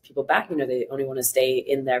hold people back. You know, they only want to stay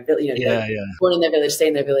in their village. You know, born in their village, stay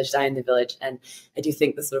in their village, die in their village. And I do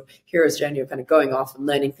think the sort of hero's journey of kind of going off and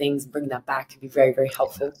learning things and bringing that back can be very, very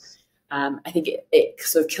helpful. I think it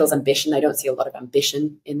sort of kills ambition. I don't see a lot of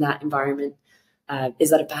ambition in that environment. Is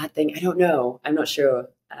that a bad thing? I don't know. I'm not sure.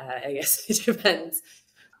 I guess it depends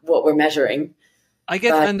what we're measuring. I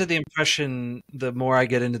get under the impression, the more I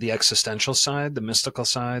get into the existential side, the mystical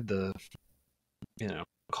side, the, you know,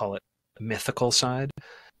 call it mythical side,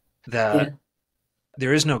 that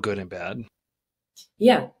there is no good and bad.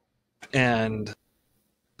 Yeah. And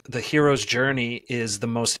the hero's journey is the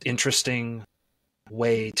most interesting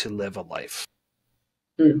way to live a life.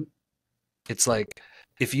 Mm. It's like,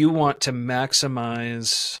 if you want to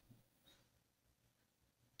maximize,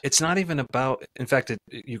 it's not even about, in fact,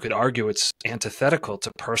 you could argue it's antithetical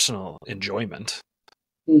to personal enjoyment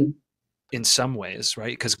in some ways,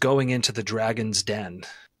 right? Because going into the dragon's den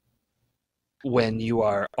when you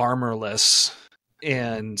are armorless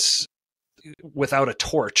and without a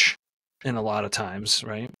torch in a lot of times,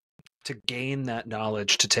 right? to gain that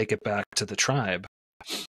knowledge to take it back to the tribe,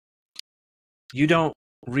 you don't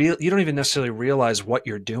even necessarily realize what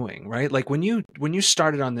you're doing, right? Like when you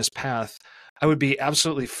started on this path, I would be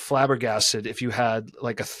absolutely flabbergasted if you had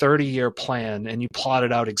like a 30-year plan and you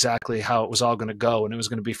plotted out exactly how it was all going to go and it was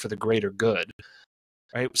going to be for the greater good,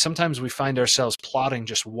 right? Sometimes we find ourselves plotting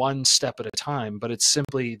just one step at a time, but it's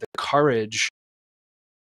simply the courage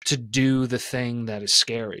to do the thing that is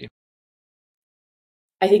scary.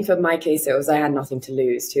 I think for my case, it was I had nothing to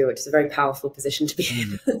lose too, which is a very powerful position to be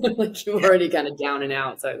in. Like you're already kind of down and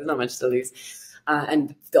out, so there's not much to lose.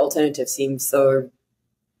 And the alternative seems so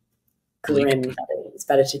grim that it's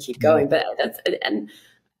better to keep going. But and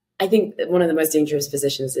I think one of the most dangerous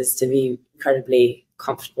positions is to be incredibly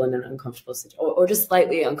comfortable in an uncomfortable situation, or just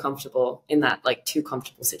slightly uncomfortable in that like too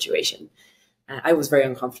comfortable situation. I was very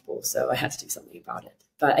uncomfortable, so I had to do something about it.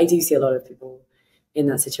 But I do see a lot of people in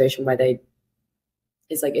that situation where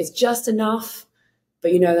it's like it's just enough,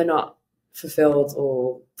 but they're not fulfilled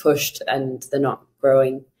or pushed, and they're not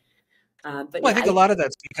growing. But I think a lot of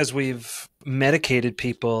that's because we've medicated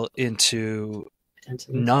people into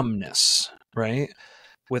numbness, right?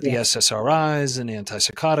 With the SSRIs and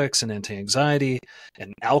antipsychotics and anti-anxiety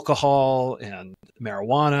and alcohol and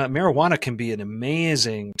marijuana. Marijuana can be an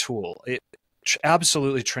amazing tool. It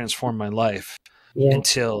absolutely transformed my life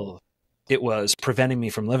until it was preventing me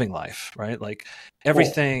from living life, right? Like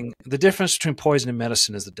everything, the difference between poison and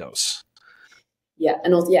medicine is the dose. Yeah,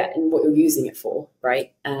 and also, and what you're using it for,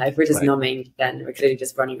 right? If we're just numbing, then we're clearly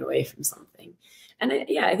just running away from something. And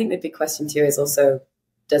I think the big question too is also,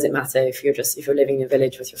 does it matter if you're living in a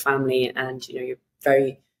village with your family and you have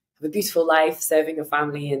a beautiful life, serving your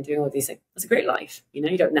family and doing all these things? It's a great life.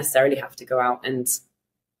 You don't necessarily have to go out and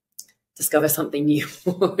discover something new.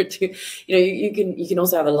 You can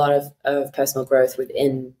also have a lot of personal growth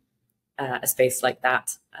within a space like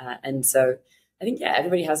that. And so I think,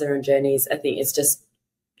 everybody has their own journeys. I think it's just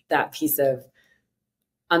that piece of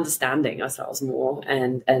understanding ourselves more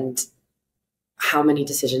and how many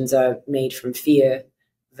decisions are made from fear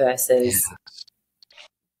versus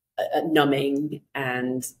numbing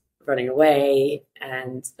and running away,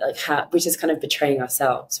 and which is kind of betraying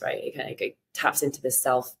ourselves, right? It taps into the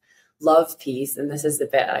self-love piece. And this is the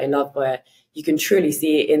bit I love, where you can truly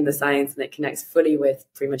see it in the science, and it connects fully with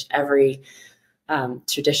pretty much every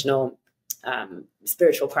traditional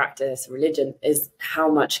spiritual practice, religion, is how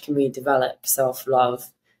much can we develop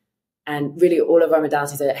self-love. And really all of our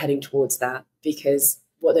modalities are heading towards that, because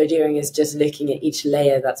what they're doing is just looking at each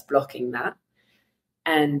layer that's blocking that.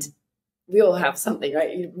 And we all have something,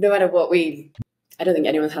 right? No matter what I don't think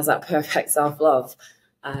anyone has that perfect self-love,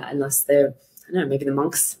 unless they're, I don't know, maybe the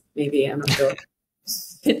monks, maybe, I'm not sure.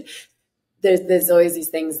 There's always these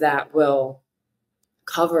things that will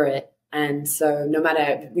cover it. And so no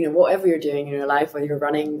matter, whatever you're doing in your life, whether you're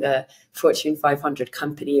running the Fortune 500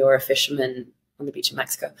 company or a fisherman on the beach of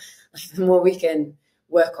Mexico, the more we can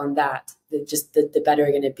work on that, the better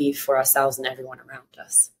we're going to be for ourselves and everyone around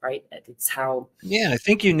us, right? It's how... Yeah, I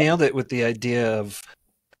think you nailed it with the idea of,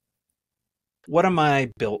 what am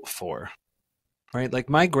I built for, right? Like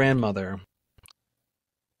my grandmother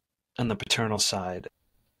on the paternal side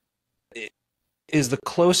is the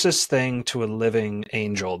closest thing to a living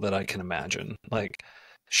angel that I can imagine. Like,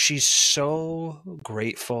 she's so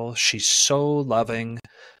grateful. She's so loving.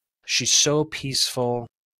 She's so peaceful.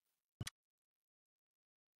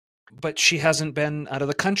 But she hasn't been out of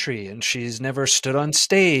the country, and she's never stood on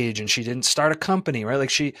stage, and she didn't start a company, right?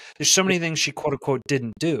 Like there's so many things she quote unquote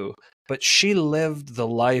didn't do, but she lived the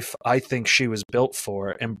life I think she was built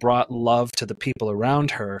for and brought love to the people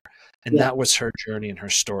around her. And that was her journey and her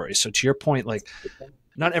story. So to your point, like,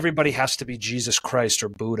 not everybody has to be Jesus Christ or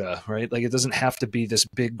Buddha, right? Like, it doesn't have to be this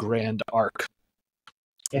big grand arc.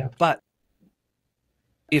 Yeah. But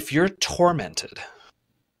if you're tormented,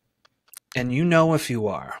 and if you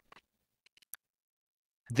are,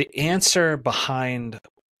 the answer behind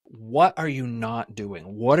what are you not doing?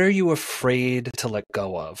 What are you afraid to let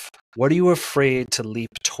go of? What are you afraid to leap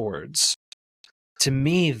towards? To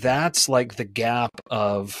me, that's like the gap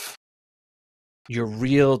of your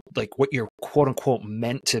real, like what you're quote unquote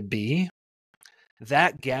meant to be.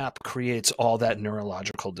 That gap creates all that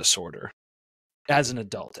neurological disorder. As an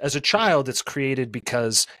adult. As a child, it's created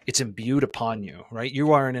because it's imbued upon you, right?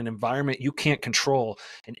 You are in an environment you can't control,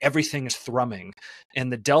 and everything is thrumming.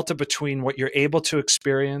 And the delta between what you're able to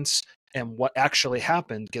experience and what actually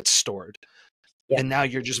happened gets stored. Yeah. And now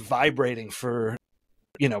you're just vibrating for,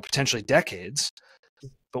 potentially decades.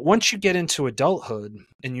 But once you get into adulthood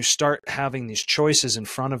and you start having these choices in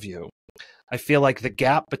front of you, I feel like the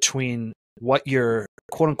gap between what you're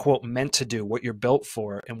quote unquote meant to do, what you're built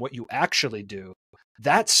for, and what you actually do,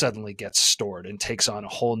 that suddenly gets stored and takes on a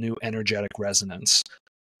whole new energetic resonance.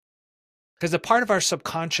 Because the part of our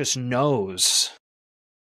subconscious knows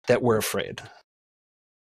that we're afraid,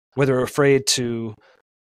 whether we're afraid to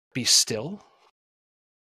be still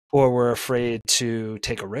or we're afraid to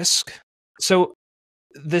take a risk. So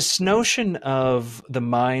this notion of the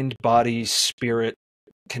mind, body, spirit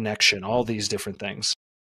connection, all these different things,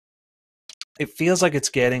 it feels like it's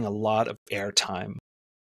getting a lot of airtime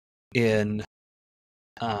in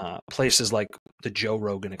places like the Joe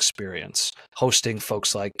Rogan Experience, hosting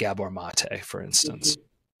folks like Gabor Mate, for instance. Mm-hmm.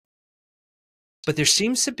 But there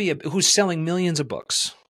seems to be who's selling millions of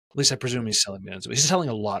books. At least I presume he's selling millions. He's selling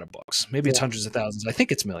a lot of books. Maybe it's hundreds of thousands. I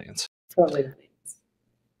think it's millions. Probably millions.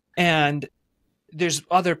 And there's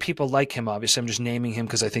other people like him, obviously. I'm just naming him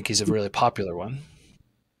because I think he's a really popular one.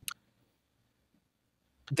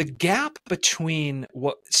 The gap between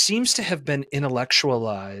what seems to have been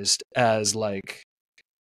intellectualized as like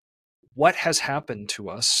what has happened to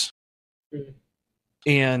us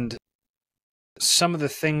and some of the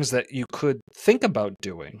things that you could think about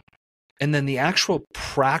doing, and then the actual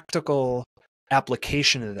practical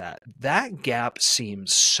application of that gap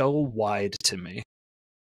seems so wide to me.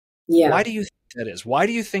 Yeah. Why do you think that is? Why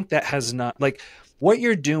do you think that has not, like, what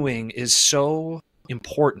you're doing is so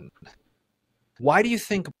important? Why do you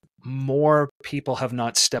think more people have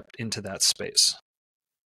not stepped into that space?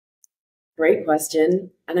 Great question.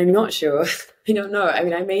 And I'm not sure. I don't know. I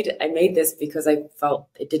mean, I made this because I felt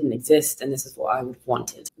it didn't exist and this is what I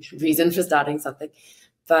wanted. Reason for starting something.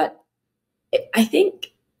 But I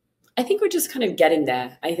think we're just kind of getting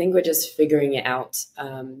there. I think we're just figuring it out.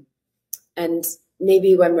 And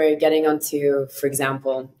maybe when we're getting onto, for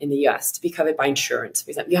example, in the US, to be covered by insurance, for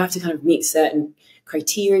example, you have to kind of meet certain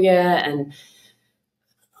criteria, and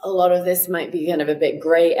a lot of this might be kind of a bit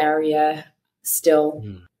gray area still.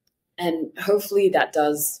 And hopefully that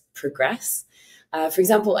does progress. For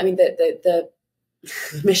example, I mean, the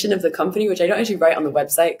mission of the company, which I don't actually write on the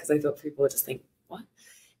website because I thought people would just think, what?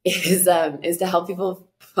 Is to help people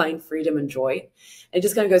find freedom and joy. And it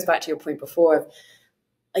just kind of goes back to your point before.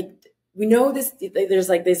 Like, we know there's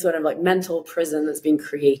like this sort of like mental prison that's being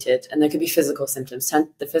created, and there could be physical symptoms.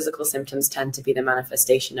 The physical symptoms tend to be the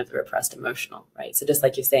manifestation of the repressed emotional, right? So just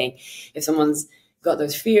like you're saying, if someone's got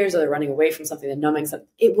those fears or they're running away from something, they're numbing something,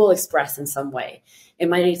 it will express in some way. It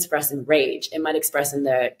might express in rage. It might express in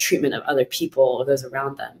their treatment of other people or those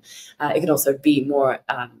around them. It can also be more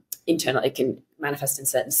internal. It can manifest in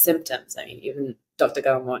certain symptoms. I mean, even Dr.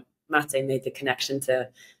 Gabor Mate made the connection to,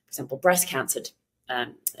 for example, breast cancer.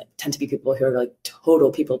 Tend to be people who are like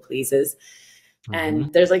total people pleasers.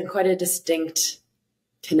 And there's like quite a distinct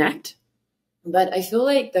connect. But I feel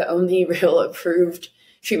like the only real approved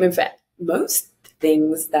treatment for most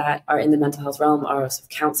things that are in the mental health realm are sort of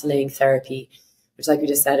counseling, therapy, which, like we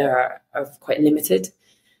just said, are quite limited.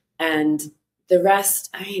 And the rest,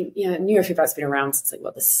 I mean, you know, neurofeedback's been around since like,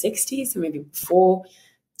 what, the 60s or maybe before.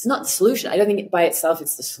 It's not the solution. I don't think by itself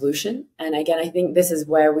it's the solution. And again, I think this is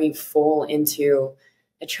where we fall into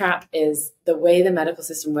a trap, is the way the medical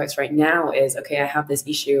system works right now is, okay, I have this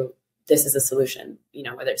issue, this is a solution, you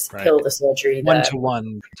know, whether it's the pill, the surgery,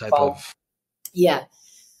 one-to-one type of. Yeah.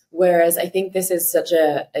 Whereas I think this is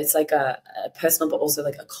it's like a personal, but also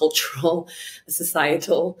like a cultural, a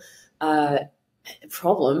societal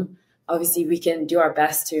problem. Obviously, we can do our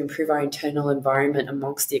best to improve our internal environment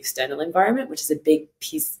amongst the external environment, which is a big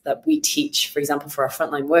piece that we teach. For example, for our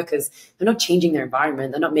frontline workers, they're not changing their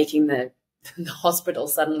environment. They're not making the hospital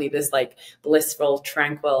suddenly this like blissful,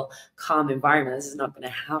 tranquil, calm environment. This is not going to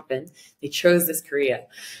happen. They chose this career.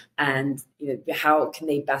 And you know, how can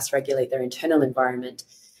they best regulate their internal environment?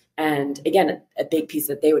 And again, a big piece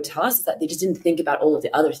that they would tell us is that they just didn't think about all of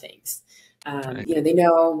the other things. You know, they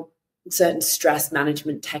know certain stress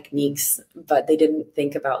management techniques, but they didn't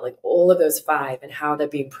think about like all of those 5 and how they're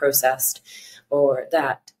being processed, or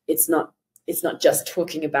that it's not just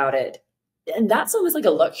talking about it. And that's almost like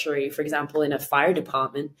a luxury, for example, in a fire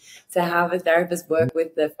department, to have a therapist work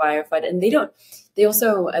with the firefighter. And they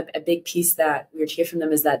also, a big piece that we would hear from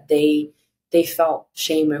them is that they felt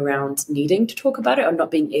shame around needing to talk about it or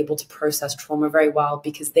not being able to process trauma very well,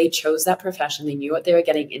 because they chose that profession. They knew what they were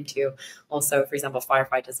getting into. Also, for example,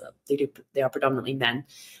 firefighters, they are predominantly men,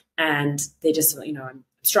 and they just, you know, I'm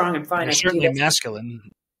strong, I'm fine. They're certainly masculine,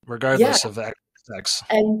 regardless of sex.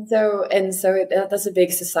 And so that's a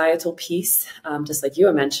big societal piece. Just like you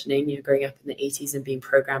were mentioning, you know, growing up in the 80s and being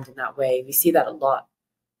programmed in that way, we see that a lot.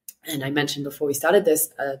 And I mentioned before we started this,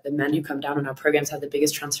 the men who come down on our programs have the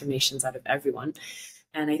biggest transformations out of everyone.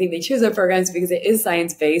 And I think they choose our programs because it is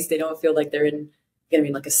science-based. They don't feel like they're in going to be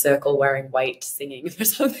in like a circle wearing white singing or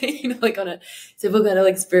something, you know, like on a simple kind of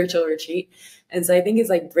like spiritual retreat. And so I think it's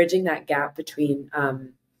like bridging that gap between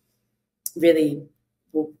really,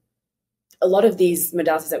 well, a lot of these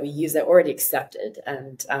modalities that we use, they're already accepted.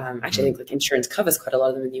 And actually, I think like insurance covers quite a lot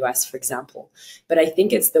of them in the US, for example. But I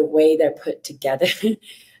think it's the way they're put together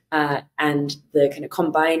and the kind of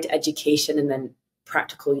combined education and then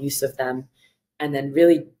practical use of them, and then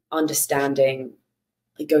really understanding,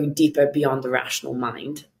 like going deeper beyond the rational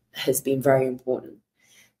mind, has been very important.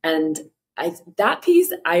 And that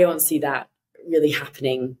piece, I don't see that really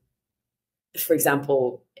happening. For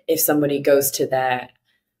example, if somebody goes to their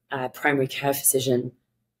primary care physician,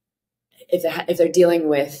 if they're dealing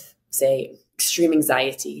with, say, extreme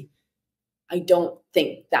anxiety, I don't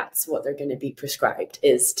think that's what they're going to be prescribed,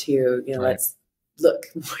 is to, you know, let's look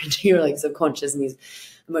more into your like subconscious and these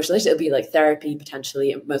emotional issues. It'll be like therapy,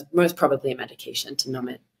 potentially, most probably a medication to numb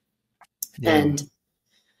it. Yeah.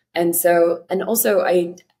 And so, and also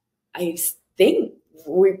I think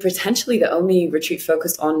we're potentially the only retreat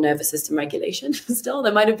focused on nervous system regulation still.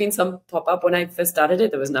 There might have been some pop up when I first started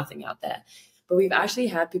it. There was nothing out there. But we've actually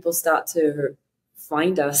had people start to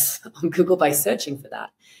find us on Google by searching for that,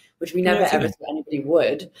 which we never ever thought anybody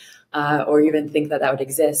would, or even think that that would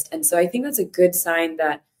exist. And so I think that's a good sign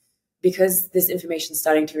that because this information is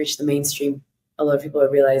starting to reach the mainstream, a lot of people are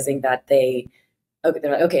realizing that they're like,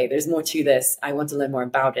 okay, there's more to this. I want to learn more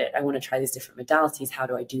about it. I want to try these different modalities. How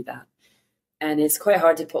do I do that? And it's quite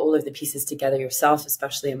hard to put all of the pieces together yourself,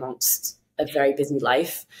 especially amongst a very busy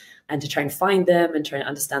life, and to try and find them and try and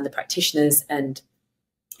understand the practitioners. And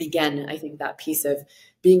again, I think that piece of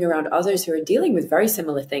being around others who are dealing with very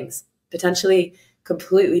similar things, potentially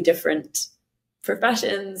completely different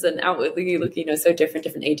professions and outwardly looking, you know, so different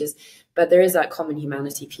ages. But there is that common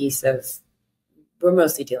humanity piece of we're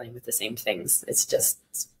mostly dealing with the same things. It's just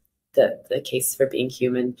the case for being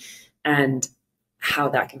human and how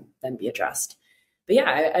that can then be addressed. But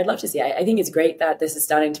yeah, I'd love to see. I think it's great that this is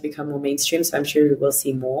starting to become more mainstream, so I'm sure we will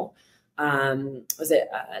see more. Was it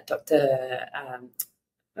Dr.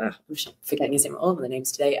 I'm forgetting his name, all of the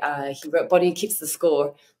names today. He wrote Body Keeps the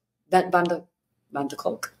Score. Van der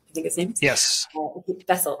Kolk, I think his name is. Yes.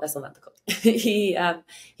 Bessel van der Kolk. He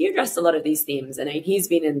addressed a lot of these themes, and he's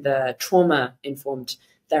been in the trauma-informed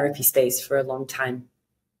therapy space for a long time.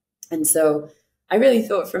 And so I really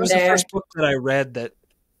thought from there. It was the first book that I read that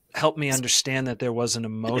helped me understand that there was an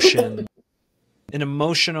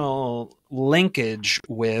emotional linkage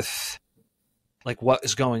with like what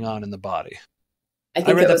is going on in the body.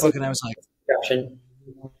 I read that book and I was like,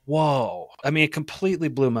 whoa. I mean, it completely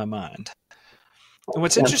blew my mind. And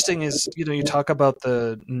what's interesting is, you know, you talk about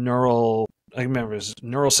the neural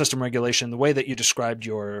system regulation, the way that you described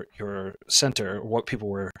your center, what people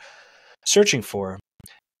were searching for.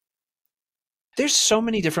 There's so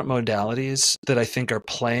many different modalities that I think are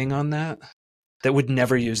playing on that would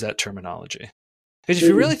never use that terminology. Because if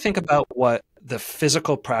you really think about what the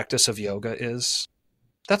physical practice of yoga is,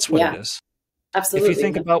 that's what it is. Absolutely. If you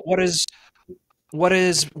think about what is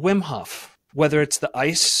Wim Hof, whether it's the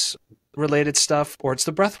ice related stuff or it's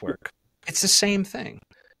the breath work, it's the same thing,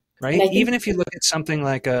 right? Even if you look at something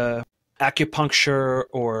like acupuncture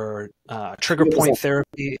or trigger point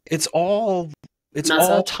therapy, it's all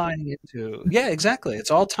tying into, exactly.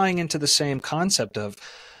 It's all tying into the same concept of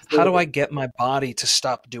how do I get my body to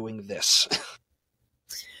stop doing this?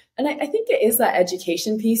 And I think it is that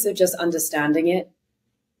education piece of just understanding it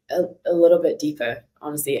a little bit deeper,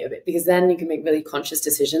 honestly, because then you can make really conscious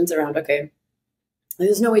decisions around, okay,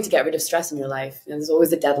 there's no way to get rid of stress in your life. You know, there's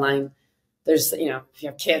always a deadline. There's, you know, if you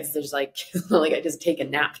have kids, there's like, like I just take a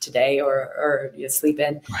nap today or you sleep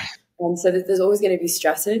in. Right. And so there's always going to be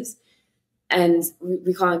stressors. And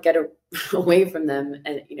we can't get away from them.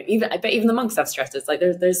 And, you know, I bet even the monks have stressors. Like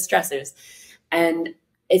there's stressors. And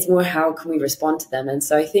it's more how can we respond to them? And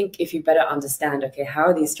so I think if you better understand, okay, how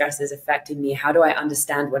are these stresses affecting me? How do I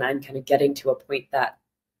understand when I'm kind of getting to a point that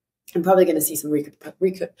I'm probably going to see some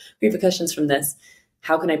repercussions from this?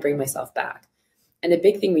 How can I bring myself back? And a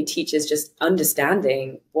big thing we teach is just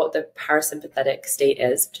understanding what the parasympathetic state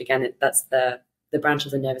is, which again, that's the branch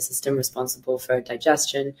of the nervous system responsible for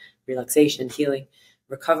digestion, relaxation, healing,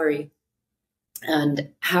 recovery.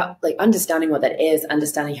 And how, like, understanding what that is,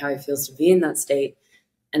 understanding how it feels to be in that state,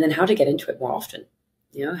 and then how to get into it more often.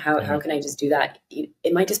 You know, how can I just do that?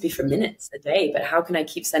 It might just be for minutes a day, but how can I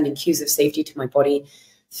keep sending cues of safety to my body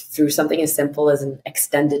through something as simple as an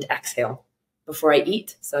extended exhale before I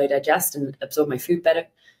eat, so I digest and absorb my food better,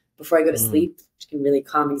 before I go to sleep, which can really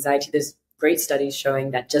calm anxiety. There's great studies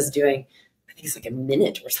showing that just doing, I think it's like a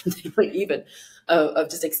minute or something, like even of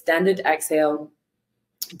just extended exhale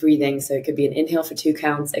breathing. So it could be an inhale for 2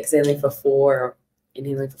 counts, exhaling for 4, or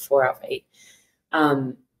inhaling for 4, out for 8.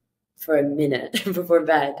 For a minute before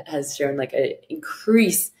bed has shown like a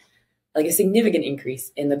increase, like a significant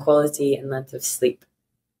increase in the quality and length of sleep.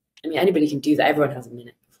 I mean, anybody can do that. Everyone has a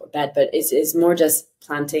minute before bed, but it's more just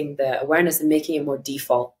planting the awareness and making it more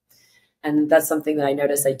default. And that's something that I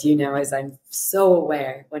notice I do now, is I'm so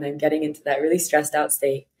aware when I'm getting into that really stressed out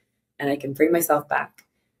state, and I can bring myself back,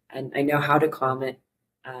 and I know how to calm it.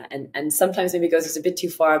 And sometimes maybe it goes just a bit too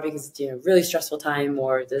far because it's, really stressful time,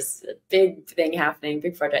 or this big thing happening,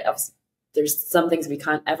 big project. There's some things we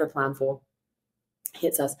can't ever plan for,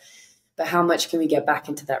 hits us. But how much can we get back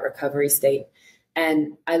into that recovery state?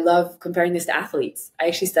 And I love comparing this to athletes. I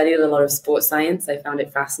actually studied a lot of sports science. I found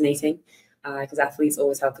it fascinating because athletes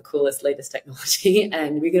always have the coolest, latest technology,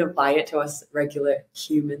 and we can apply it to us regular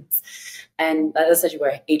humans. And that's actually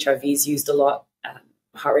where HRV is used a lot,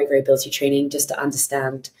 heart rate variability training, just to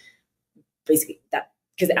understand basically that,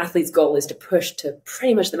 because the athlete's goal is to push to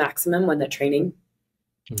pretty much the maximum when they're training,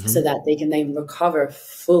 so that they can then recover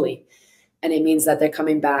fully. And it means that they're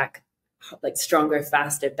coming back like stronger,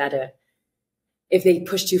 faster, better. If they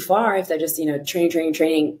push too far, if they're just,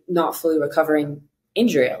 training, not fully recovering,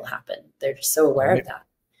 injury will happen. They're just so aware of that.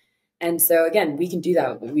 And so again, we can do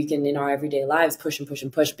that. We can, in our everyday lives, push and push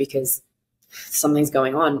and push because something's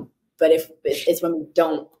going on. But if it's when we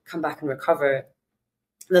don't come back and recover,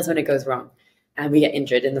 that's when it goes wrong. And we get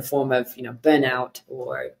injured in the form of, burnout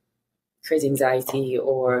or crazy anxiety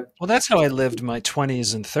or... Well, that's how I lived my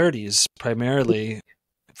 20s and 30s, primarily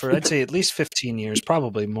for, I'd say, at least 15 years,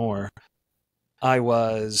 probably more. I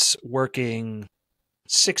was working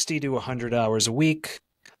 60 to 100 hours a week,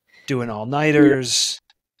 doing all-nighters,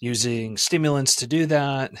 using stimulants to do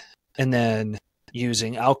that, and then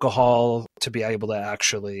using alcohol to be able to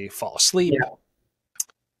actually fall asleep. Yeah.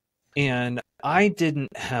 And I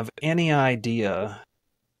didn't have any idea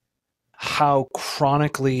how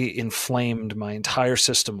chronically inflamed my entire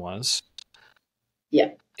system was.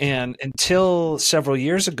 Yeah. And until several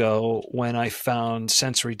years ago, when I found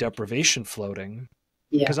sensory deprivation floating,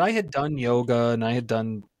 because I had done yoga and I had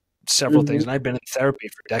done several things, and I'd been in therapy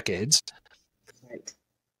for decades. Right.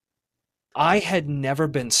 I had never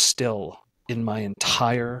been still in my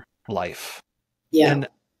entire life. Yeah. And,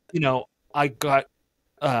 I got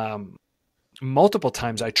multiple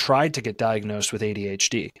times I tried to get diagnosed with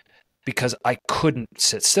ADHD because I couldn't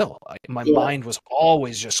sit still. My mind was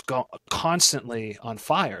always just constantly on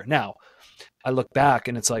fire. Now, I look back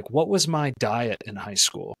and it's like, what was my diet in high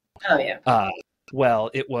school? Oh, yeah. Well,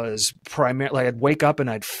 it was primarily, I'd wake up and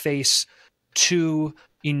I'd face 2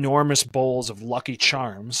 enormous bowls of Lucky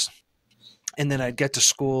Charms. And then I'd get to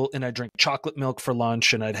school and I'd drink chocolate milk for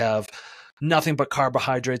lunch, and I'd have nothing but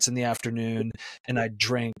carbohydrates in the afternoon, and I'd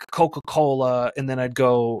drink Coca-Cola, and then I'd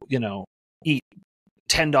go, eat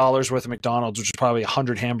 $10 worth of McDonald's, which was probably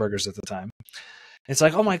 100 hamburgers at the time. It's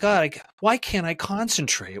like, oh my God, why can't I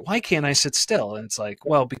concentrate? Why can't I sit still? And it's like,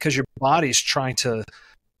 well, because your body's trying to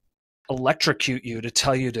electrocute you to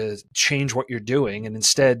tell you to change what you're doing, and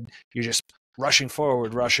instead you're just rushing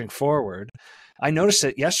forward. I noticed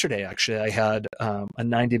it yesterday, actually. I had a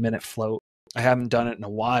 90-minute float. I haven't done it in a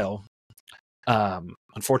while.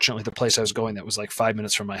 Unfortunately, the place I was going that was like 5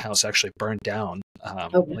 minutes from my house actually burned down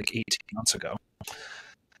like 18 months ago.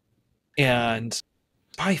 And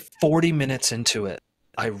probably 40 minutes into it,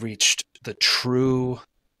 I reached the true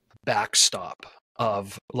backstop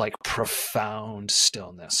of like profound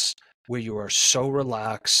stillness, where you are so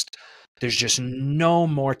relaxed. There's just no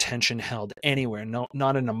more tension held anywhere,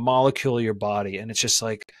 not in a molecule of your body. And it's just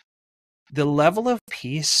like the level of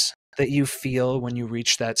peace that you feel when you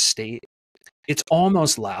reach that state, it's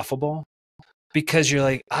almost laughable, because you're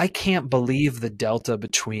like, I can't believe the delta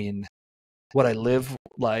between what I live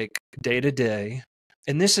like day to day.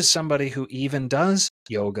 And this is somebody who even does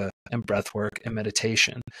yoga and breath work and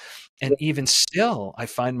meditation. And even still, I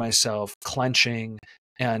find myself clenching.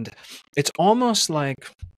 And it's almost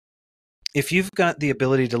like, if you've got the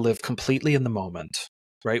ability to live completely in the moment,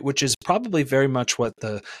 right, which is probably very much what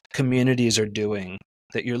the communities are doing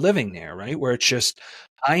that you're living near, right, where it's just,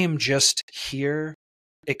 I am just here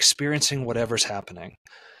experiencing whatever's happening.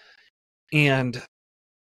 And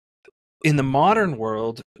in the modern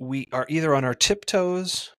world, we are either on our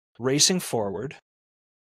tiptoes racing forward,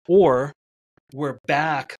 or we're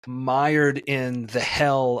back mired in the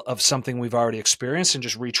hell of something we've already experienced and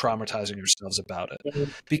just re-traumatizing ourselves about it.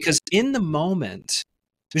 Because in the moment,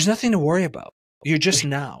 there's nothing to worry about. You're just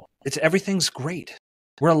now. Everything's great.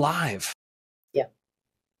 We're alive. Yeah.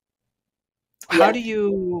 How do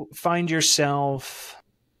you find yourself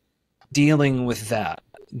dealing with that?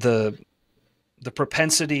 the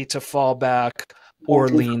propensity to fall back or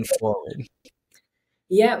lean forward.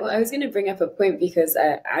 Yeah, well, I was going to bring up a point because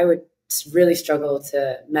I would really struggle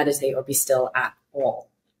to meditate or be still at all.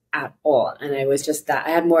 And I was just that I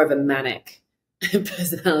had more of a manic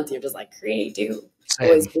personality of just like creative,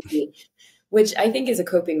 always Same. busy, which I think is a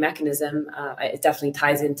coping mechanism. It definitely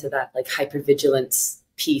ties into that like hypervigilance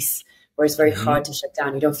piece where it's very hard to shut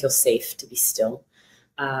down. You don't feel safe to be still.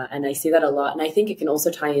 And I see that a lot. And I think it can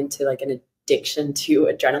also tie into like an addiction to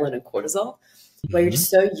adrenaline and cortisol, where you're just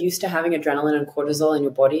so used to having adrenaline and cortisol in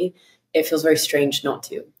your body, it feels very strange not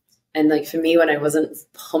to. And like for me, when I wasn't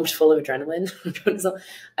pumped full of adrenaline,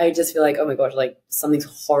 I just feel like, oh my gosh, like something's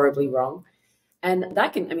horribly wrong. And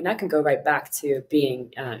that can go right back to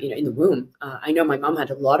being, in the womb. I know my mom had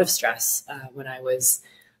a lot of stress when I was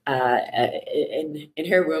in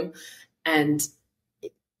her womb, and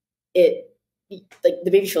it like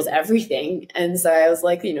the baby feels everything. And so I was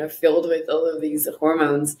like, filled with all of these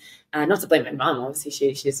hormones. Not to blame my mom,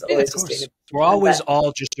 obviously she's always just doing it. We're always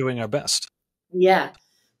all just doing our best. Yeah.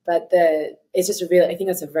 But it's just I think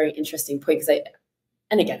that's a very interesting point because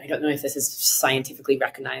and again, I don't know if this is scientifically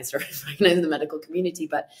recognized or recognized in the medical community,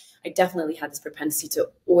 but I definitely had this propensity to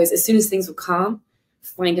always, as soon as things would calm,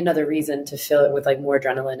 find another reason to fill it with like more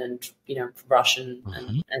adrenaline and, rush and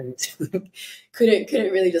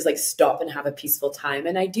couldn't really just like stop and have a peaceful time.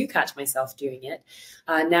 And I do catch myself doing it.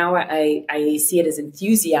 Now I see it as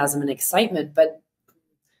enthusiasm and excitement, but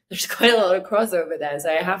there's quite a lot of crossover there. So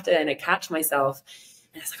I have to kind of catch myself.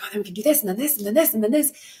 And it's like, oh, then we can do this and then this and then this and then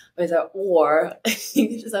this. Or you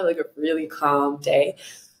can just have like a really calm day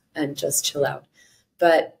and just chill out.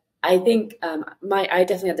 But I think I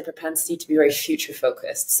definitely had the propensity to be very future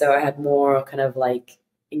focused. So I had more kind of like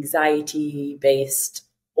anxiety based,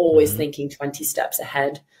 always thinking 20 steps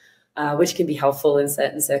ahead, which can be helpful in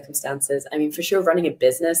certain circumstances. I mean, for sure, running a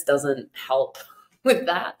business doesn't help with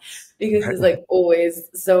that because there's like always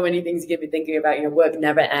so many things you can be thinking about. Work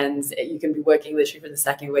never ends. You can be working literally from the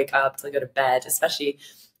second you wake up till you go to bed, especially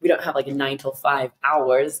we don't have like a 9 till 5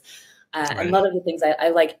 hours. And a lot of the things I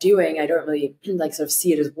like doing, I don't really like sort of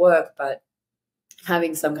see it as work, but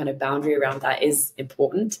having some kind of boundary around that is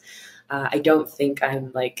important. I don't think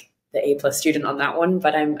I'm like the A+ student on that one,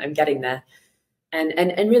 but I'm getting there.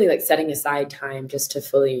 And really like setting aside time just to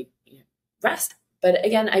fully rest. But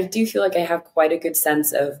again, I do feel like I have quite a good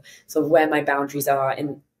sense of sort of where my boundaries are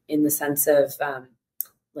in the sense of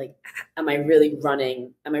like, am I really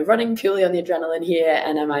running? Am I running purely on the adrenaline here?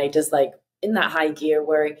 And am I just like in that high gear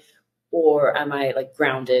or am I like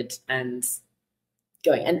grounded and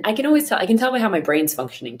going? And I can always tell, I can tell by how my brain's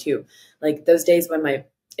functioning too. Like those days when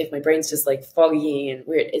if my brain's just like foggy and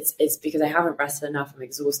weird, it's because I haven't rested enough. I'm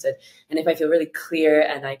exhausted. And if I feel really clear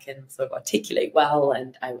and I can sort of articulate well,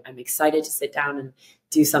 and I'm excited to sit down and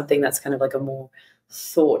do something that's kind of like a more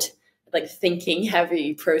thinking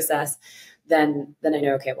heavy process, then I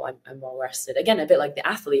know, okay, well, I'm well rested. Again, a bit like the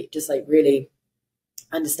athlete, just like really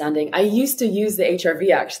understanding. I used to use the HRV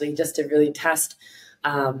actually just to really test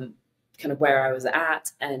kind of where I was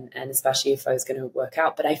at and especially if I was going to work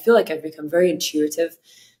out. But I feel like I've become very intuitive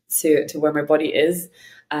to where my body is.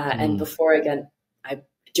 And before, again,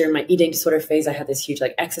 during my eating disorder phase, I had this huge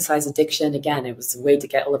like exercise addiction. Again, it was a way to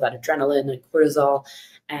get all of that adrenaline and cortisol.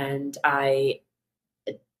 And I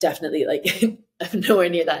definitely like I'm nowhere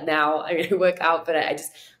near that now. I mean, I work out, but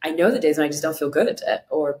I know the days when I just don't feel good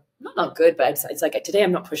or not good, but it's like today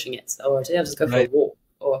I'm not pushing it. Or today I'll just go for a walk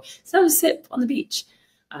or so sit on the beach.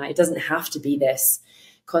 It doesn't have to be this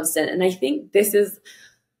constant. And I think this is,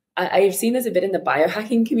 I've seen this a bit in the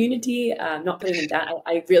biohacking community. Not putting them down.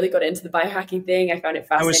 I really got into the biohacking thing. I found it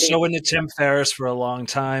fascinating. I was so into Tim Ferriss for a long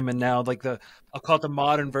time. And now like I'll call it the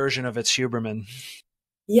modern version of it's Huberman.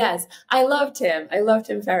 Yes, I loved him. I loved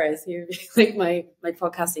Tim Ferriss. He was like my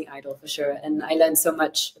podcasting idol for sure. And I learned so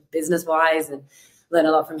much business wise and learned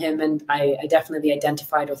a lot from him. And I definitely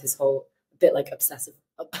identified with his whole bit like obsessive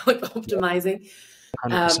like optimizing.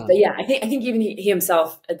 But yeah, I think even he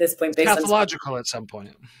himself at this point, based pathological at some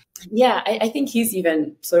point. Yeah, I think he's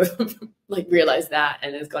even sort of like realized that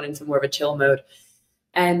and has gone into more of a chill mode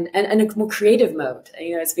and a more creative mode.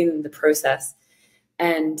 It's been the process.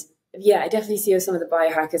 And yeah, I definitely see some of the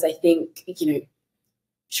biohackers. I think,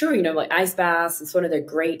 sure, like ice baths and sort of they're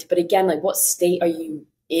great. But again, like what state are you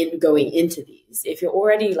in going into these? If you're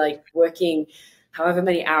already like working however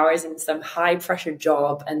many hours in some high pressure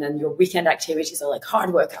job and then your weekend activities are like hard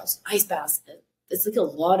workouts, ice baths, it's like a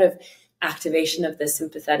lot of activation of the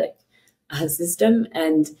sympathetic system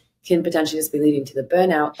and can potentially just be leading to the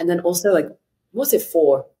burnout. And then also like, what's it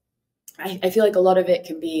for? I feel like a lot of it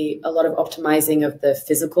can be a lot of optimizing of the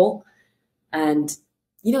physical. And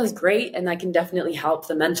is great. And that can definitely help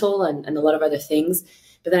the mental and a lot of other things.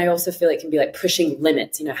 But then I also feel it can be like pushing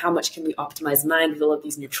limits. How much can we optimize mind with all of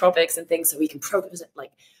these nootropics and things so we can focus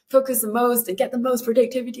the most and get the most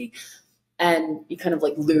productivity? And you kind of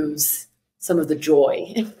like lose some of the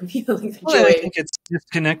joy. Feeling the Well, I joy. think it's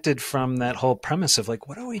disconnected from that whole premise of like,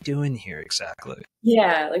 what are we doing here exactly?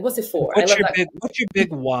 Yeah, like what's it for? I What's love your that.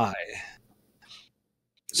 big why?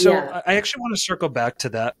 So Yeah. I actually want to circle back to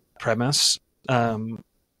that premise,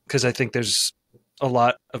 because I think there's a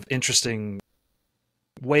lot of interesting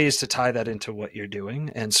ways to tie that into what you're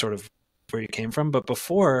doing and sort of where you came from. But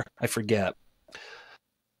before I forget,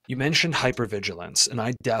 you mentioned hypervigilance, and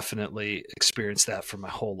I definitely experienced that for my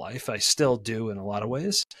whole life. I still do in a lot of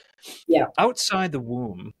ways. Yeah. Outside the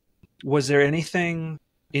womb, was there anything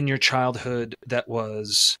in your childhood that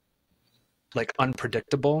was like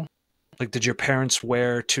unpredictable? Like, did your parents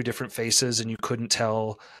wear two different faces and you couldn't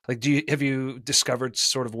tell? Like, have you discovered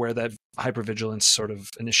sort of where that hypervigilance sort of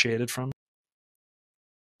initiated from?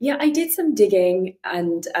 Yeah, I did some digging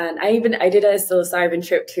and I did a psilocybin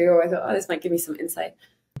trip too. I thought, oh, this might give me some insight.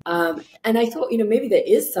 And I thought, maybe there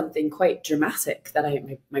is something quite dramatic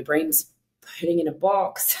that my brain's putting in a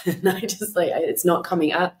box and I just like, it's not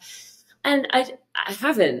coming up. And I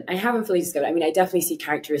haven't fully discovered. I mean, I definitely see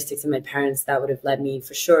characteristics in my parents that would have led me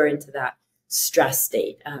for sure into that stress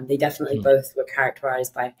state. They definitely Hmm. both were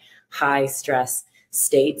characterized by high stress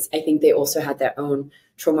states. I think they also had their own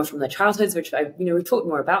trauma from their childhoods, which we've talked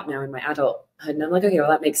more about now in my adulthood. And I'm like, okay, well,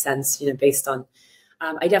 that makes sense, based on,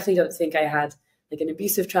 I definitely don't think I had like an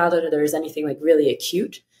abusive childhood or there was anything like really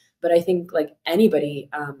acute. But I think like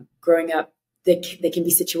anybody growing up, there can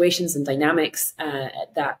be situations and dynamics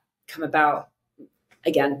that come about.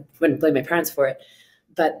 Again, wouldn't blame my parents for it,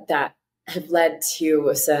 but that have led to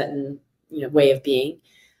a certain way of being.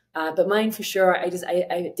 But mine for sure, I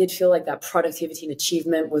did feel like that productivity and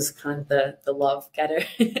achievement was kind of the love getter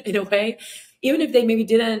in a way. Even if they maybe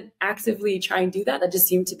didn't actively try and do that, that just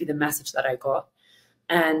seemed to be the message that I got.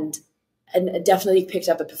 And and definitely picked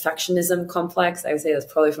up a perfectionism complex. I would say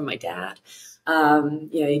that's probably from my dad.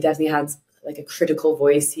 He definitely had like a critical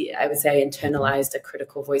voice. I would say Mhm. internalized a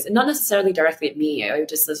critical voice, and not necessarily directly at me. I would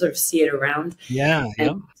just sort of see it around Yeah,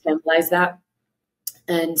 and yeah. internalize that.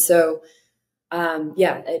 And so,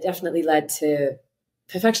 yeah, it definitely led to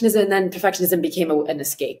perfectionism, and then perfectionism became an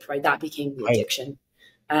escape, right? That became the Right. addiction.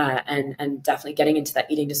 And definitely getting into that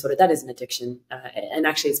eating disorder, that is an addiction. And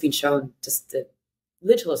actually, it's been shown just the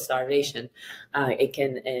literal starvation. It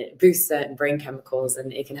can boost certain brain chemicals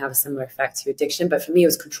and it can have a similar effect to addiction. But for me, it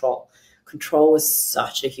was control. Control was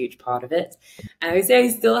such a huge part of it. And I would say I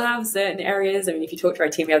still have certain areas. I mean, if you talk to our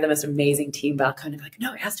team, we have the most amazing team, but kind of like,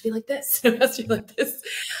 no, it has to be like this. It has to be like this.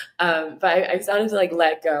 But I started to like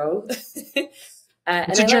let go. It's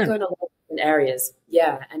And a I let go journey. in a lot of different areas.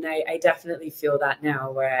 Yeah. And I definitely feel that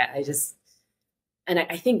now where and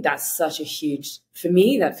I think that's such a huge, for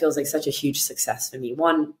me, that feels like such a huge success for me.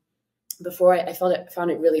 One, before I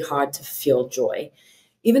found it really hard to feel joy,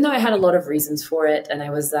 even though I had a lot of reasons for it. And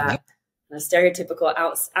I was Yep. that stereotypical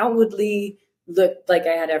outwardly looked like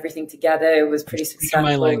I had everything together, was You're pretty speaking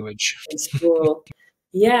my successful language. in school.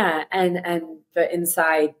 Yeah. But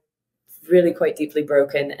inside really quite deeply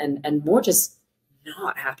broken and more just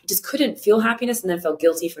not happy, just couldn't feel happiness and then felt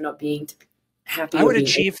guilty for not being happy I or would being,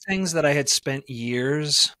 achieve things that I had spent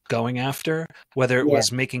years going after, whether it yeah,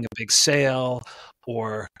 was making a big sale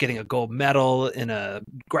or getting a gold medal in a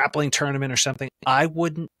grappling tournament or something. I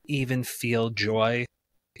wouldn't even feel joy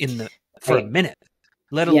in the for a right. minute,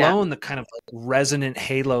 let Yeah, alone the kind of like resonant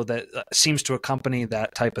halo that seems to accompany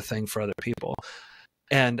that type of thing for other people.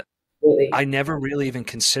 And absolutely. I never really even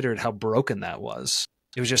considered how broken that was.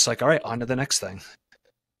 It was just like, all right, on to the next thing.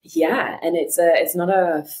 Yeah, and it's not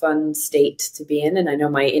a fun state to be in, and I know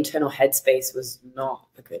my internal headspace was not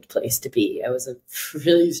a good place to be. I was a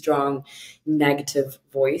really strong negative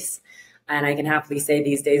voice, and I can happily say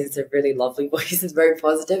these days it's a really lovely voice. It's very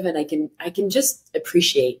positive, and I can just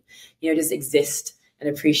appreciate, just exist and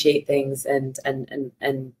appreciate things and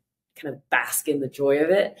kind of bask in the joy of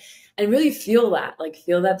it, and really feel that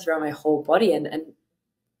throughout my whole body. And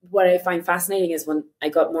what I find fascinating is when I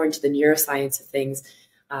got more into the neuroscience of things,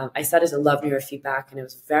 I started to love neurofeedback, and it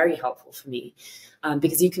was very helpful for me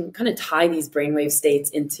because you can kind of tie these brainwave states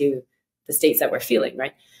into the states that we're feeling,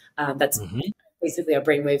 right? That's Mm-hmm. basically our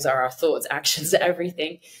brainwaves are our thoughts, actions,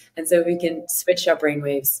 everything. And so if we can switch our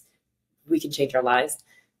brainwaves, we can change our lives.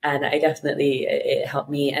 And I definitely, it helped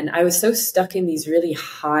me. And I was so stuck in these really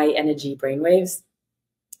high energy brainwaves.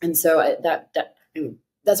 And so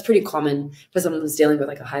that's pretty common for someone who's dealing with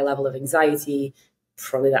like a high level of anxiety,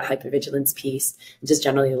 probably that hypervigilance piece, and just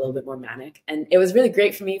generally a little bit more manic. And it was really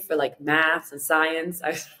great for me for like maths and science.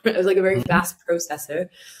 I was like a very Mhm. fast processor,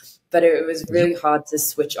 but it was Yep. really hard to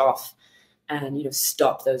switch off and, you know,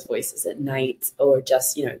 stop those voices at night, or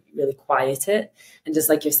just, you know, really quiet it. And just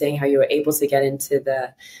like you're saying, how you were able to get into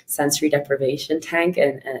the sensory deprivation tank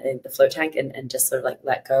and the float tank, and just sort of like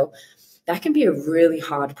let go. That can be a really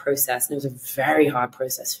hard process. And it was a very hard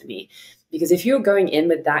process for me, because if you're going in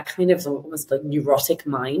with that kind of almost like neurotic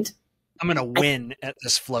mind, I'm going to win at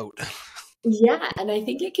this float. yeah. And I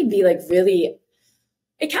think it can be like really,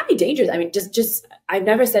 it can be dangerous. I mean, just I've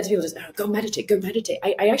never said to people, just oh, go meditate, go meditate.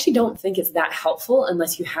 I actually don't think it's that helpful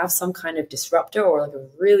unless you have some kind of disruptor or like a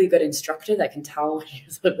really good instructor that can tell when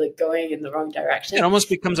you're sort of like going in the wrong It direction. almost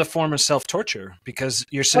becomes a form of self-torture because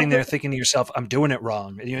you're sitting there thinking to yourself, I'm doing it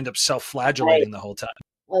wrong. And you end up Right. self-flagellating the whole time.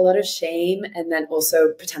 A lot of shame, and then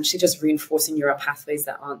also potentially just reinforcing neural pathways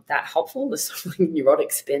that aren't that helpful, the sort of like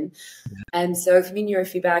neurotic spin. And so for me,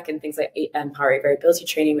 neurofeedback and things like heart rate variability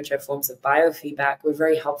training, which are forms of biofeedback, were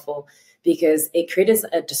very helpful because it created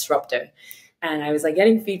a disruptor. And I was like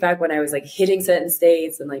getting feedback when I was like hitting certain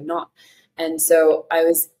states and like not. And so I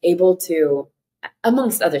was able to,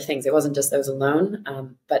 amongst other things, it wasn't just those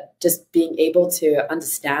alone, but just being able to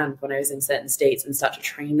understand when I was in certain states and start to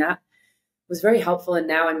train that was very helpful. And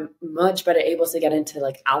now I'm much better able to get into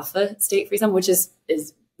like alpha state, for example, which is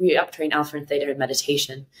we uptrain alpha and theta in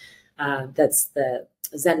meditation. That's the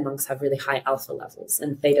Zen monks have really high alpha levels,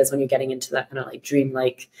 and theta is when you're getting into that kind of like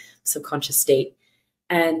dreamlike subconscious state.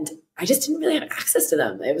 And I just didn't really have access to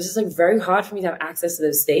them. It was just like very hard for me to have access to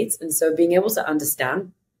those states. And so being able to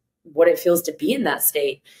understand what it feels to be in that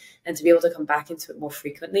state and to be able to come back into it more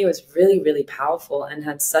frequently was really, really powerful, and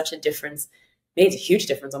had such a difference, made a huge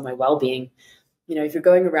difference on my well-being. You know, if you're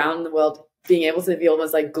going around the world being able to be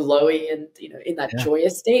almost like glowy and, you know, in that Yeah.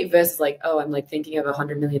 joyous state versus like, oh, I'm like thinking of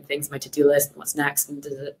 100 million things on my to-do list and what's next, and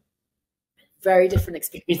very different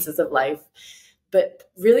experiences of life, but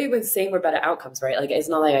really with same or better outcomes, right? Like it's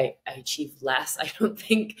not like I achieve less. I don't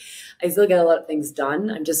think I still get a lot of things done.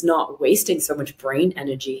 I'm just not wasting so much brain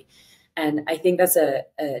energy. And I think that's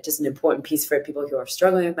just an important piece for people who are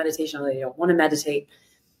struggling with meditation, or they don't want to meditate.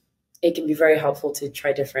 It can be very helpful to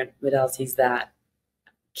try different modalities that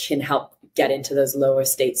can help get into those lower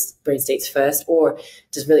states, brain states first, or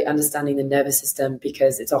just really understanding the nervous system,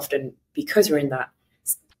 because it's often because we're in that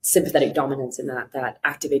sympathetic dominance, in that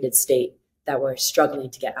activated state, that we're struggling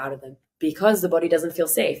to get out of them, because the body doesn't feel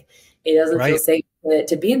safe. It doesn't feel Right. safe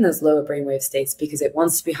to be in those lower brainwave states, because it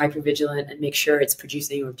wants to be hypervigilant and make sure it's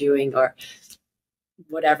producing or doing or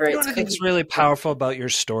whatever You know it's what I think cooking. is really powerful about your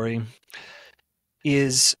story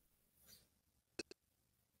is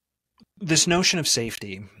this notion of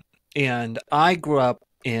safety. And I grew up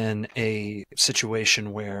in a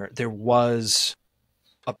situation where there was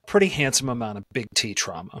a pretty handsome amount of big T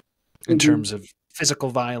trauma in Mm-hmm. terms of physical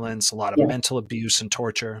violence, a lot of Yeah. mental abuse and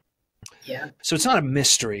torture. Yeah. So it's not a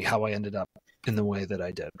mystery how I ended up in the way that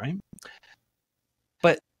I did, right?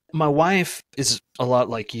 But my wife is a lot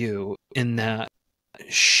like you in that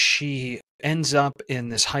she ends up in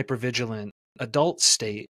this hypervigilant adult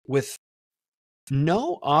state with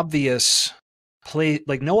no obvious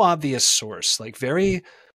like no obvious source, like very,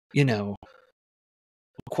 you know,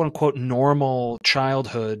 quote unquote normal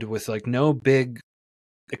childhood with like no big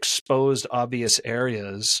exposed obvious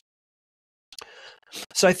areas.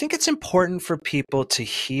 So I think it's important for people to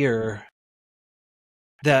hear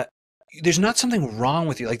that there's not something wrong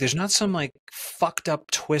with you. Like there's not some like fucked up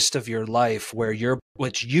twist of your life where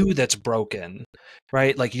it's you that's broken,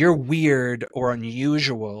 right? Like you're weird or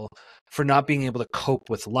unusual for not being able to cope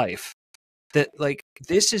with life. That like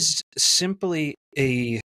this is simply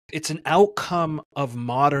it's an outcome of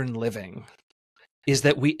modern living, is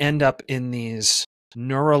that we end up in these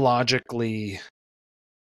neurologically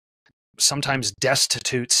sometimes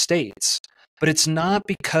destitute states. But it's not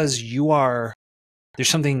because there's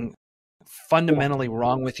something Yeah. fundamentally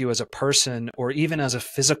wrong with you as a person or even as a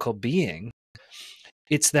physical being.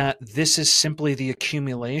 It's that this is simply the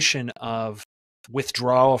accumulation of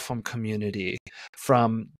withdrawal from community,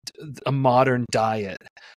 from a modern diet,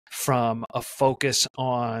 from a focus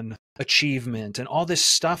on achievement and all this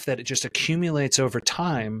stuff that it just accumulates over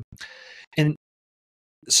time. And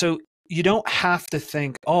so you don't have to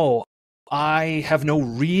think, oh, I have no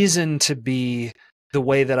reason to be the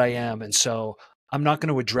way that I am. And so I'm not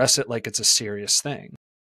going to address it like it's a serious thing.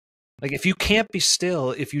 Like if you can't be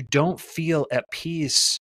still, if you don't feel at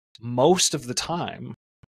peace most of the time,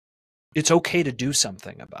 it's okay to do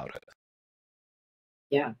something about it.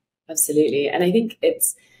 Yeah, absolutely. And I think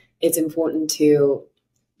it's important to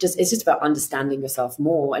it's just about understanding yourself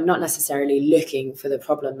more and not necessarily looking for the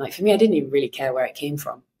problem. Like for me, I didn't even really care where it came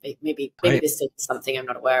from. Maybe Right. this is something I'm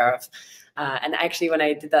not aware of. And actually, when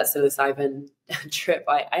I did that psilocybin trip,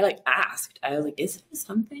 I like asked, I was like, is it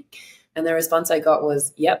something? And the response I got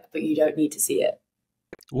was, yep, but you don't need to see it.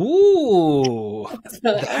 Ooh,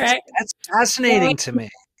 So, all right. that's fascinating to me.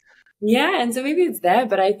 Yeah, and so maybe it's there,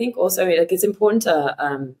 but I think also like it's important to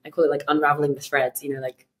I call it like unraveling the threads,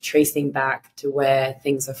 like tracing back to where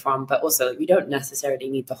things are from, but also you don't necessarily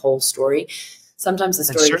need the whole story. Sometimes the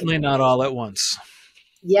And story certainly not all at once.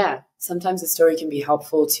 sometimes the story can be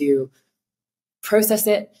helpful to process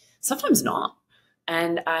it, sometimes not.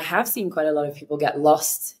 And I have seen quite a lot of people get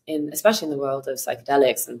lost in, especially in the world of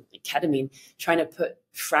psychedelics and ketamine, trying to put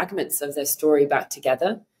fragments of their story back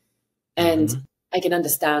together. And Mm-hmm. I can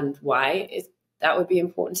understand why that would be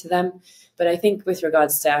important to them. But I think with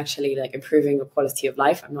regards to actually like improving the quality of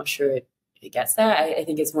life, I'm not sure it gets there. I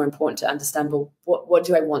think it's more important to understand, well, what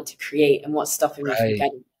do I want to create and what's stopping me from Right.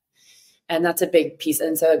 getting. And that's a big piece.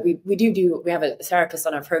 And so we have a therapist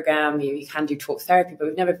on our program. You can do talk therapy, but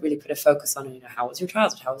we've never really put a focus on, how was your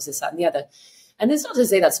childhood? How was this, that, and the other? And it's not to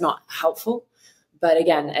say that's not helpful, but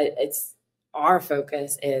again, it's our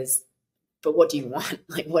focus is, but what do you want?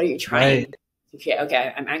 Like, what are you Right. trying to create?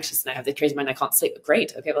 Okay, I'm anxious and I have the crazy mind. I can't sleep.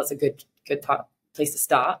 Great. Okay, well, that's a good place to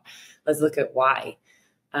start. Let's look at why.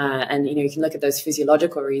 And you can look at those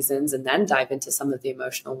physiological reasons and then dive into some of the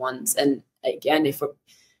emotional ones. And again, if a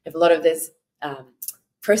lot of this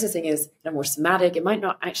processing is more somatic, it might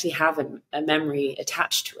not actually have a memory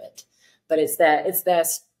attached to it, but it's there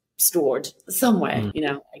stored somewhere.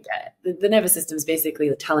 Mm. The nervous system is basically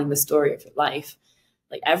telling the story of your life,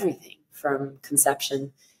 like everything from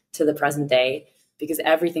conception to the present day, because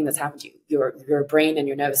everything that's happened to you, your brain and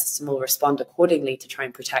your nervous system will respond accordingly to try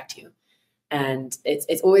and protect you. And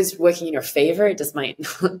it's always working in your favor. It just might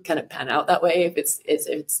not kind of pan out that way if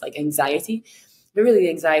it's like anxiety. But really, the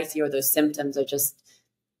anxiety or those symptoms are just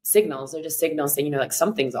signals. They're just signals saying, like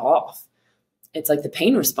something's off. It's like the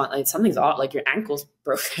pain response, like something's off, like your ankle's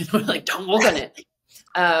broken, or like don't walk on it.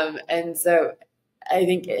 And so I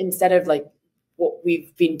think instead of like what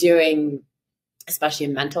we've been doing, especially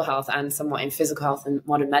in mental health and somewhat in physical health and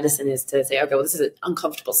modern medicine, is to say, okay, well, this is an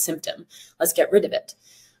uncomfortable symptom. Let's get rid of it.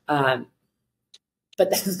 But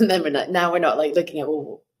then we're not like looking at,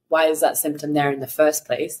 well, why is that symptom there in the first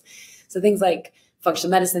place? So things like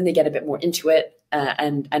functional medicine, they get a bit more into it.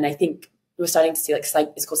 And I think we're starting to see like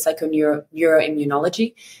it's called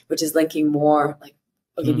psychoneuroimmunology, which is linking more like,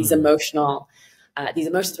 okay, these emotions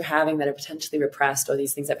we're having that are potentially repressed, or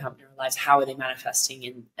these things that have happened in our lives, how are they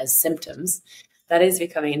manifesting as symptoms? That is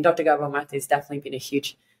becoming, and Dr. Gabor Mate has definitely been a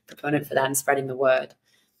huge proponent for that and spreading the word.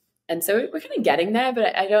 And so we're kind of getting there,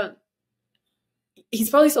 but he's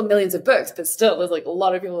probably sold millions of books, but still there's like a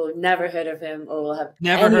lot of people who've never heard of him or will have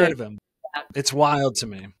Never heard of him. It's wild to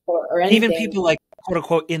me. or anything. Even people like quote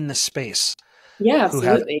unquote in the space. Yeah,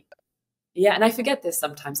 absolutely. Yeah, and I forget this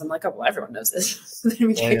sometimes. I'm like, oh, well, everyone knows this. Then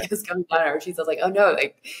we get this coming down our sheets. I was like, oh no,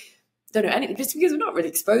 like don't know anything, just because we're not really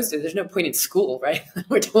exposed to it. There's no point in school, right?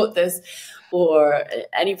 We're taught this, or at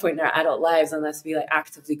any point in our adult lives, unless we like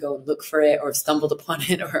actively go and look for it, or have stumbled upon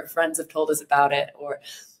it, or our friends have told us about it, or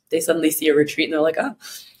they suddenly see a retreat and they're like, oh,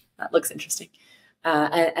 that looks interesting.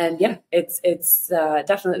 And yeah, it's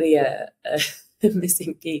definitely a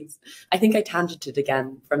missing piece. I think I tangented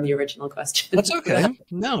again from the original question. That's okay.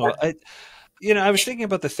 No, I was thinking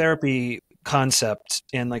about the therapy concept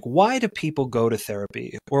and like, why do people go to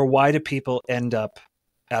therapy, or why do people end up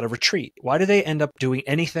at a retreat? Why do they end up doing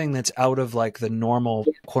anything that's out of like the normal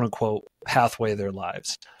quote unquote pathway of their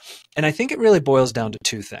lives? And I think it really boils down to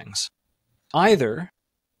two things. Either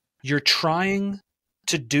you're trying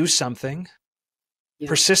to do something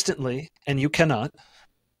persistently and you cannot,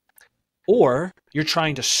 or you're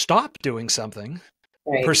trying to stop doing something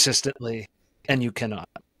persistently and you cannot.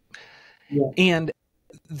 Yeah. And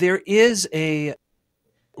there is a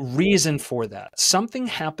reason for that. Something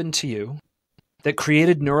happened to you that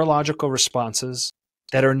created neurological responses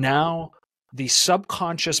that are now the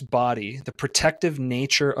subconscious body, the protective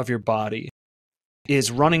nature of your body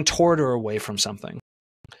is running toward or away from something.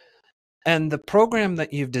 And the program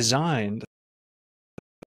that you've designed,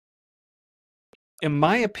 in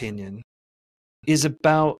my opinion, is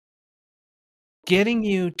about getting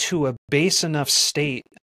you to a base enough state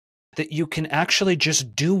that you can actually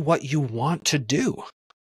just do what you want to do.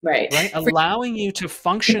 Right? Allowing you to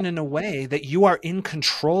function in a way that you are in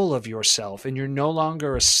control of yourself and you're no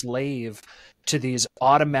longer a slave to these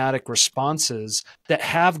automatic responses that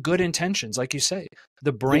have good intentions. Like you say,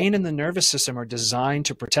 the brain and the nervous system are designed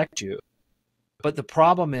to protect you. But the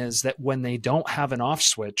problem is that when they don't have an off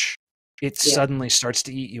switch, it suddenly starts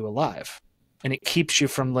to eat you alive, and it keeps you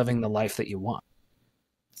from living the life that you want.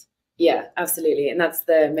 Yeah, absolutely. And that's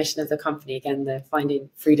the mission of the company. Again, the finding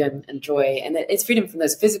freedom and joy. And it's freedom from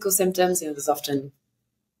those physical symptoms. There's often,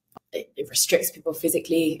 it restricts people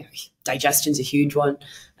physically. Digestion's a huge one.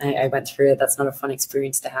 I went through it. That's not a fun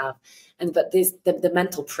experience to have. But there's the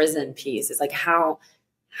mental prison piece is like how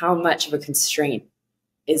much of a constraint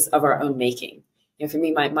is of our own making. For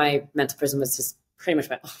me, my mental prison was just pretty much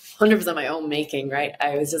 100% my own making, right?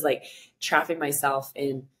 I was just like trapping myself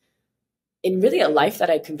in really a life that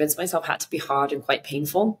I convinced myself had to be hard and quite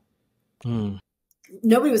painful.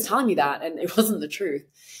 Nobody was telling me that, and it wasn't the truth.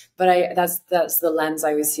 But that's the lens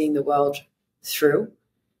I was seeing the world through,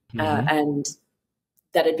 and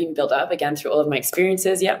that had been built up again through all of my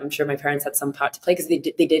experiences. Yeah, I'm sure my parents had some part to play because they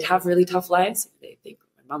did have really tough lives. My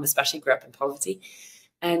mom especially grew up in poverty,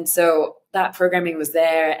 and so that programming was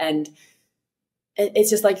there. And it's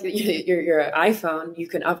just like your iPhone, you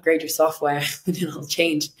can upgrade your software and it'll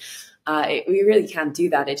change. We really can't do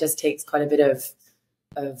that. It just takes quite a bit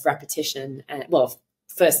of repetition, and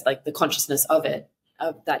first like the consciousness of it,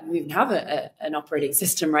 that you even have an operating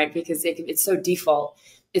system, right? Because it's so default.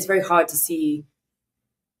 It's very hard to see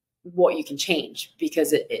what you can change,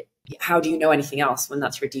 because how do you know anything else when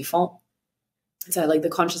that's your default? So like the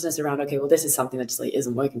consciousness around, okay, well, this is something that just like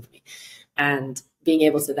isn't working for me, and being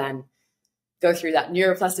able to then go through that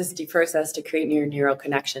neuroplasticity process to create new neural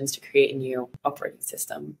connections, to create a new operating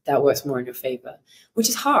system that works more in your favor, which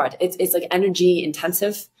is hard. It's like energy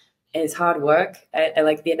intensive. It's hard work. I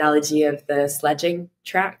like the analogy of the sledging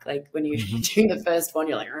track. Like when you're doing the first one,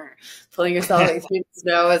 you're like pulling yourself like, through the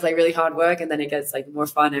snow is like really hard work. And then it gets like more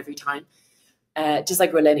fun every time. Just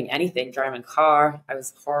like we're learning anything, driving a car. I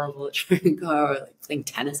was horrible at driving a car, or like playing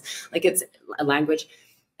tennis. Like it's a language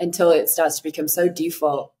until it starts to become so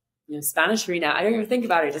default. Spanish for me now, I don't even think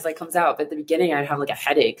about it. It just like comes out. But at the beginning, I'd have like a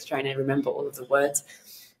headache trying to remember all of the words.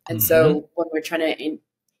 And so when we're trying to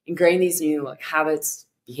ingrain these new like habits,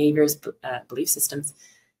 behaviors, belief systems,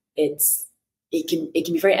 it can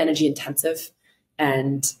be very energy intensive.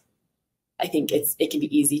 And I think it can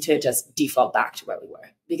be easy to just default back to where we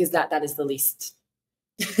were, because that is the least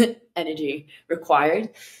energy required.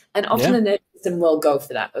 And often the nervous system will go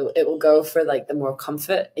for that. It will go for like the more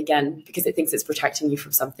comfort, again, because it thinks it's protecting you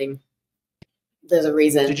from something. There's a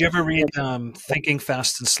reason. Did you ever read Thinking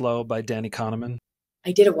Fast and Slow by Danny Kahneman?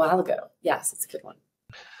 I did a while ago. Yes, it's a good one.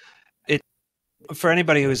 For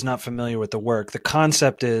anybody who's not familiar with the work, the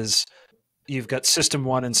concept is you've got system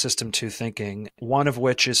 1 and system 2 thinking, one of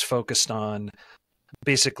which is focused on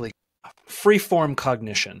basically free-form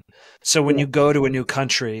cognition. So when you go to a new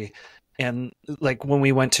country, and like when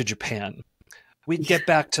we went to Japan, we'd get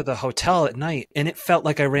back to the hotel at night and it felt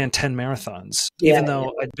like I ran 10 marathons, even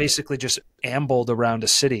though I'd basically just ambled around a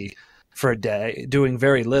city for a day doing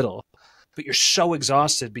very little. But you're so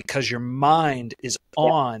exhausted because your mind is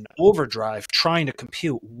on overdrive trying to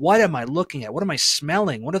compute, what am I looking at? What am I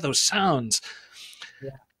smelling? What are those sounds?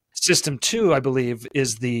 System 2, I believe,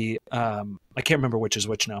 is the I can't remember which is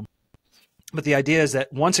which now. But the idea is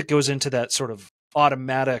that once it goes into that sort of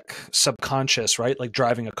automatic subconscious, right? Like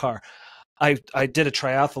driving a car. I did a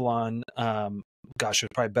triathlon, gosh, it was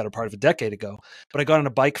probably a better part of a decade ago, but I got on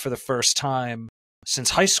a bike for the first time since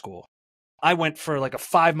high school. I went for like a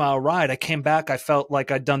 5-mile ride. I came back. I felt like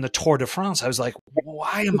I'd done the Tour de France. I was like,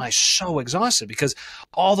 why am I so exhausted? Because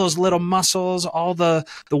all those little muscles, all the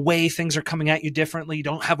way things are coming at you differently. You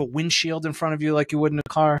don't have a windshield in front of you like you would in a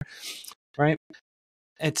car, right?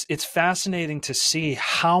 It's fascinating to see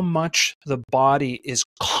how much the body is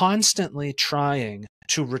constantly trying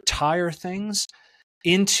to retire things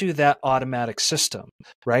into that automatic system,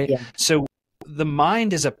 right? Yeah. So the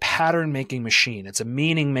mind is a pattern-making machine. It's a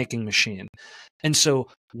meaning-making machine. And so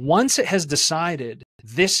once it has decided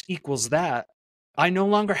this equals that, I no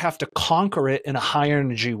longer have to conquer it in a higher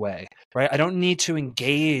energy way, right? I don't need to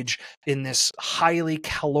engage in this highly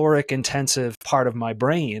caloric intensive part of my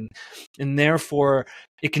brain. And therefore,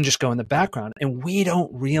 it can just go in the background. And we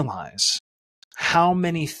don't realize how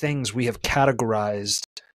many things we have categorized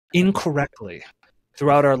incorrectly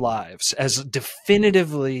throughout our lives as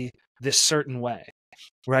definitively this certain way,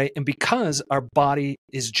 right? And because our body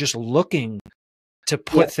is just looking to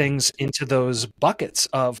put things into those buckets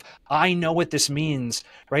of, I know what this means,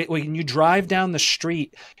 right? When you drive down the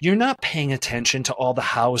street, you're not paying attention to all the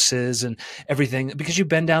houses and everything because you've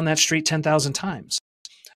been down that street 10,000 times.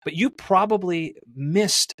 But you probably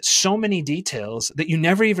missed so many details that you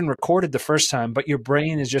never even recorded the first time, but your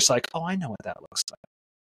brain is just like, oh, I know what that looks like.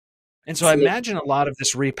 And so I imagine a lot of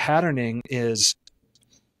this repatterning is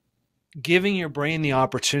giving your brain the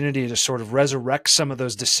opportunity to sort of resurrect some of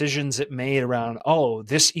those decisions it made around, oh,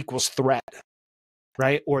 this equals threat,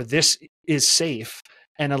 right? Or this is safe,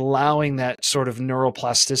 and allowing that sort of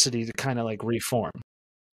neuroplasticity to kind of like reform.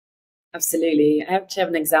 Absolutely. I actually have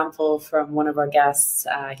an example from one of our guests.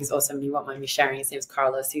 He's awesome. You won't mind me sharing. His name is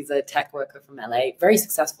Carlos. He's a tech worker from LA. Very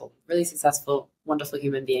successful, really successful, wonderful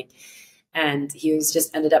human being. And he was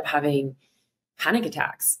just ended up having panic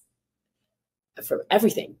attacks for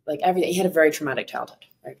everything, like everything. He had a very traumatic childhood,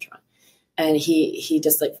 very traumatic. And he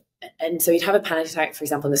just like, and so he'd have a panic attack, for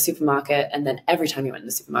example, in the supermarket. And then every time he went in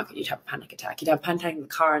the supermarket, you'd have a panic attack. He'd have a panic attack in the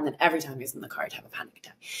car. And then every time he was in the car, he'd have a panic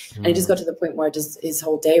attack. And it just got to the point where just his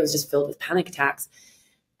whole day was just filled with panic attacks.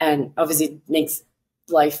 And obviously makes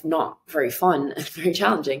life not very fun and very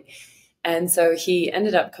challenging. And so he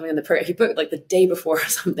ended up coming on the program. He booked like the day before or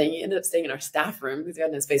something. He ended up staying in our staff room because he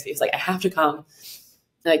had no space. But he was like, I have to come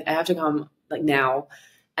like now.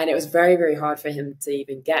 And it was very, very hard for him to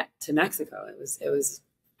even get to Mexico. It was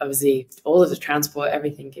obviously all of the transport,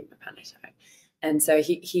 everything gave him a panic attack. And so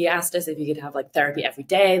he asked us if he could have like therapy every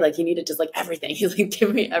day. Like he needed just like everything. He like,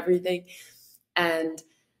 give me everything. And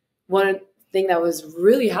one thing that was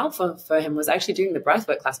really helpful for him was actually doing the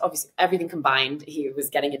breathwork class. Obviously, everything combined, he was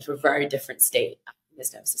getting into a very different state in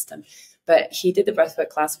his nervous system. But he did the breathwork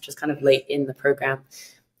class, which was kind of late in the program.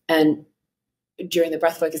 And during the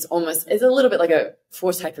breathwork, it's a little bit like a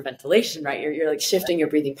forced hyperventilation, right? You're like shifting your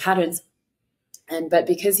breathing patterns. But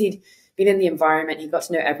because he'd been in the environment, he got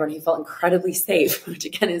to know everyone. He felt incredibly safe, which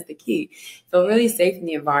again is the key. He felt really safe in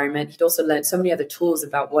the environment. He'd also learned so many other tools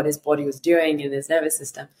about what his body was doing in his nervous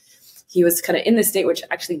system. He was kind of in this state which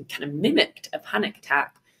actually kind of mimicked a panic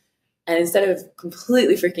attack. And instead of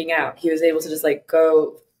completely freaking out, he was able to just like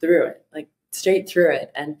go through it, like straight through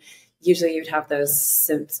it. And usually you'd have those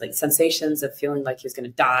like sensations of feeling like he was going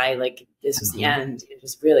to die, like this was the end. It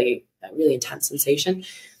was really a really intense sensation.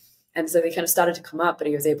 And so they kind of started to come up, but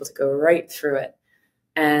he was able to go right through it.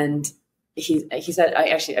 And he said,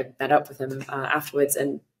 I met up with him afterwards,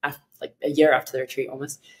 and like a year after the retreat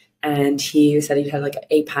almost. And he said he'd had like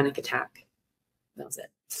a panic attack. That was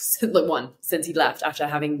it. Like one since he left after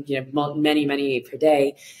having, many per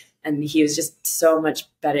day. And he was just so much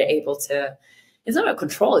better able to, it's not about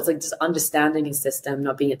control. It's like just understanding his system,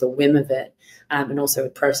 not being at the whim of it. And also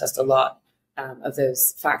processed a lot of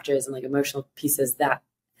those factors and like emotional pieces that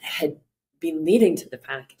had been leading to the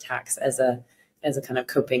panic attacks as a kind of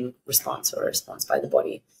coping response or a response by the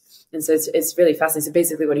body. And so it's really fascinating. So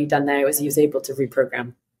basically what he'd done there was he was able to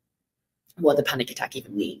reprogram what the panic attack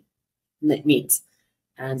even means.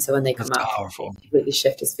 And so when they come up, powerful. Completely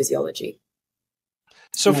shift his physiology.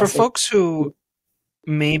 So for folks who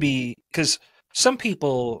maybe, because some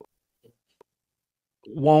people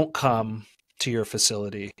won't come to your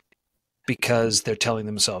facility because they're telling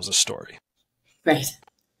themselves a story. Right.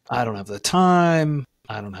 I don't have the time.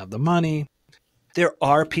 I don't have the money. There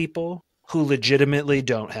are people who legitimately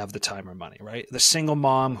don't have the time or money, right? The single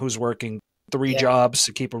mom who's working 3 jobs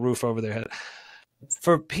to keep a roof over their head.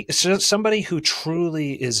 For somebody who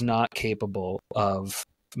truly is not capable of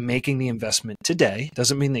making the investment today,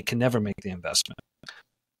 doesn't mean they can never make the investment.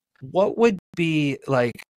 What would be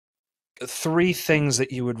like 3 things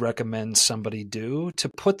that you would recommend somebody do to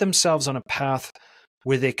put themselves on a path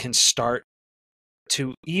where they can start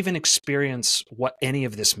to even experience what any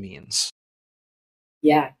of this means?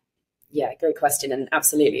 Yeah, great question. And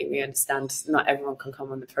absolutely, we understand not everyone can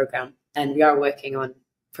come on the program, and we are working on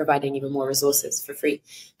providing even more resources for free.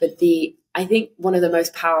 But I think one of the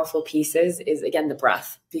most powerful pieces is, again, the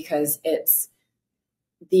breath, because it's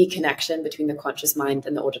the connection between the conscious mind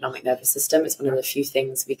and the autonomic nervous system. It's one of the few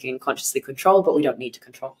things we can consciously control, but we don't need to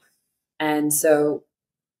control. And so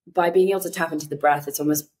by being able to tap into the breath, it's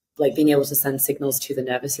almost like being able to send signals to the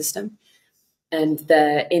nervous system. And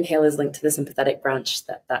the inhale is linked to the sympathetic branch,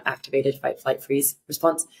 that activated fight, flight, freeze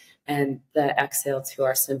response, and the exhale to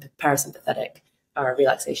our parasympathetic, our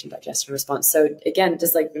relaxation, digestion response. So again,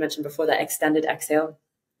 just like we mentioned before, that extended exhale,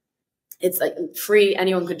 it's like free.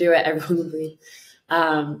 Anyone could do it. Everyone can breathe.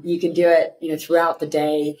 You can do it, throughout the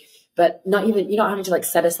day, but you're not having to like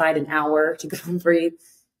set aside an hour to go and breathe.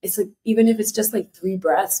 It's like, even if it's just like 3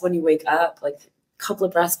 breaths when you wake up, like a couple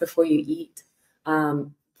of breaths before you eat,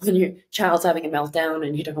 when your child's having a meltdown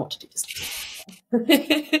and you don't know what to do, just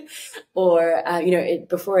or,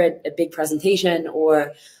 before a big presentation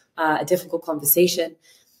or a difficult conversation.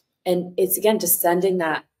 And it's, again, just sending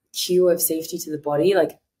that cue of safety to the body,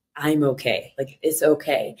 like, I'm okay, like, it's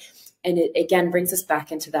okay. And it, again, brings us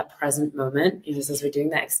back into that present moment. As we're doing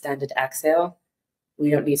that extended exhale, we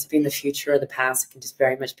don't need to be in the future or the past. It can just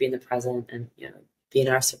very much be in the present and, be in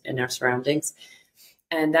our surroundings.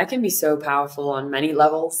 And that can be so powerful on many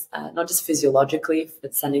levels, not just physiologically for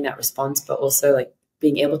sending that response, but also like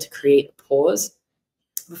being able to create a pause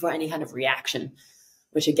before any kind of reaction,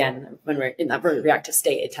 which again, when we're in that very reactive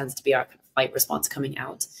state, it tends to be our kind of fight response coming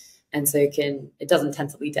out. And so it doesn't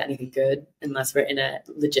tend to lead to anything good unless we're in a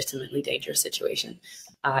legitimately dangerous situation.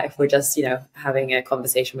 If we're just, having a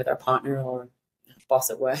conversation with our partner or boss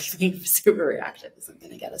at work, being super reactive isn't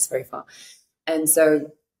going to get us very far. And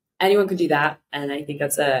so anyone can do that. And I think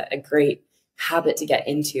that's a great habit to get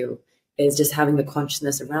into, is just having the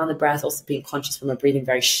consciousness around the breath, also being conscious when we're breathing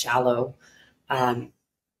very shallow. And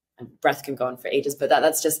breath can go on for ages, but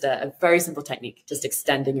that's just a very simple technique, just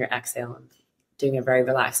extending your exhale and doing a very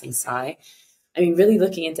relaxing sigh. I mean, really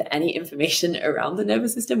looking into any information around the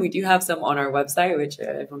nervous system. We do have some on our website, which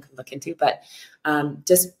everyone can look into, but and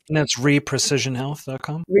that's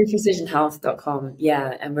reprecisionhealth.com? Reprecisionhealth.com.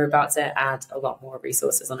 Yeah. And we're about to add a lot more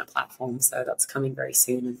resources on a platform. So that's coming very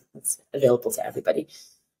soon and it's available to everybody.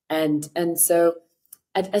 And so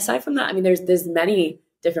aside from that, I mean, there's many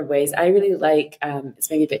different ways. I really like, it's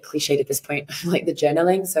maybe a bit cliched at this point, like the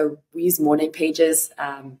journaling. So we use morning pages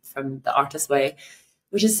from the Artist Way,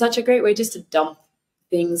 which is such a great way just to dump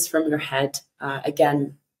things from your head.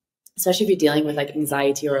 Again, especially if you're dealing with like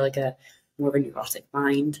anxiety or like a more of a neurotic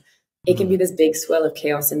mind, it can be this big swirl of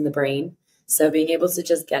chaos in the brain. So being able to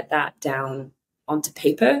just get that down onto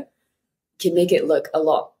paper can make it look a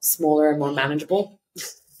lot smaller and more manageable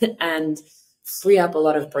and free up a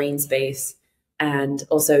lot of brain space, and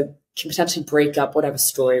also can potentially break up whatever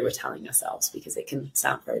story we're telling ourselves, because it can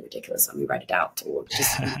sound very ridiculous when we write it out or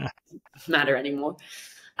just matter anymore.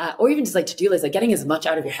 Or even just like to-do lists, like getting as much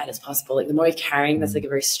out of your head as possible. Like the more you're carrying, that's like a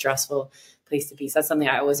very stressful place to be. So that's something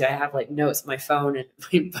I always do. I have like notes on my phone and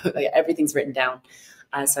like everything's written down.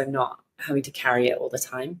 So I'm not having to carry it all the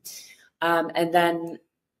time. And then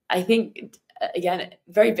I think, again,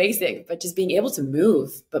 very basic, but just being able to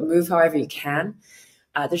move, but move however you can.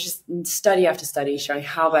 There's just study after study showing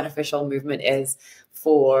how beneficial movement is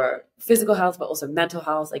for physical health, but also mental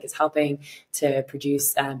health. Like it's helping to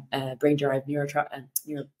produce brain-derived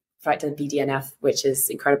neurofactor BDNF, which is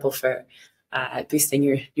incredible for boosting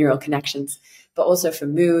your neural connections, but also for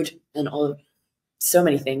mood and so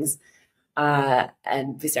many things.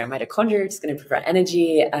 And boosting our mitochondria, it's going to improve our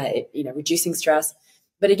energy, reducing stress.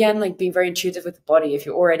 But again, like being very intuitive with the body. If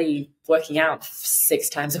you're already working out 6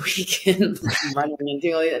 times a week and running and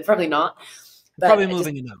doing all that, probably not. But probably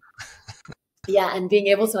moving enough. Yeah, and being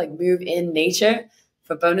able to like move in nature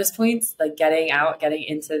for bonus points, like getting out, getting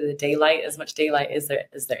into the daylight, as much daylight as there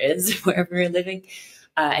is wherever you're living,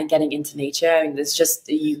 and getting into nature. I mean, there's just,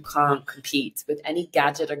 you can't compete with any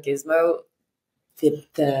gadget or gizmo.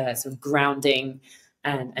 The sort of grounding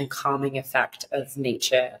and calming effect of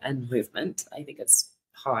nature and movement, I think it's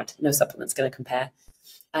hard. No supplement's going to compare.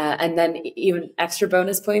 And then even extra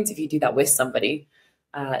bonus points if you do that with somebody.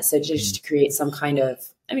 So just to create some kind of,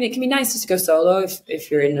 I mean, it can be nice just to go solo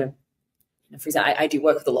if you're in a, for example, I do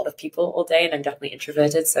work with a lot of people all day and I'm definitely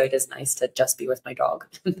introverted. So it is nice to just be with my dog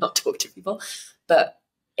and not talk to people. But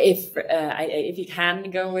if you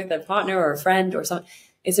can go with a partner or a friend or something,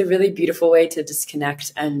 it's a really beautiful way to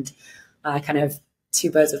disconnect and kind of 2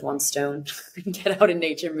 birds with 1 stone. Get out in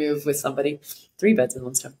nature, move with somebody. 3 birds with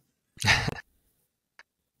 1 stone.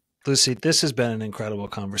 Lucy, this has been an incredible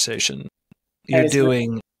conversation. You're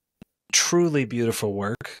doing truly beautiful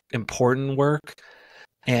work, important work.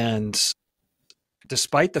 And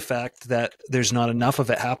despite the fact that there's not enough of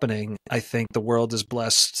it happening, I think the world is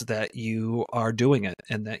blessed that you are doing it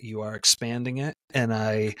and that you are expanding it. And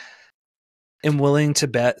I am willing to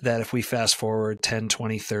bet that if we fast forward 10,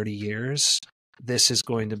 20, 30 years, this is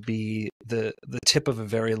going to be the tip of a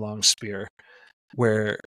very long spear,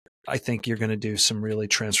 where I think you're going to do some really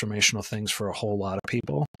transformational things for a whole lot of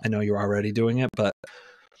people. I know you're already doing it, but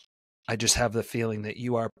I just have the feeling that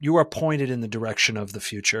you are pointed in the direction of the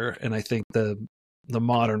future. And I think the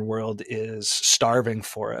modern world is starving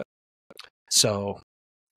for it. So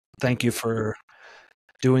thank you for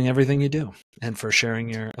doing everything you do and for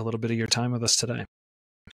sharing a little bit of your time with us today.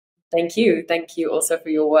 Thank you. Thank you also for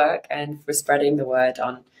your work and for spreading the word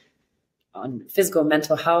on physical and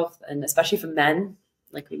mental health, and especially for men,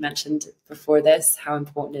 like we mentioned before this, how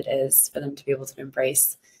important it is for them to be able to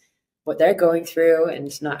embrace what they're going through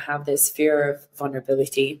and not have this fear of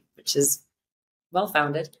vulnerability, which is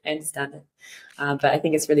well-founded. I understand it. But I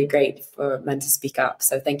think it's really great for men to speak up.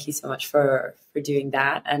 So thank you so much for doing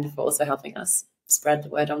that and for also helping us spread the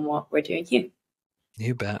word on what we're doing here.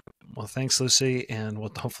 You bet. Well, thanks, Lucy, and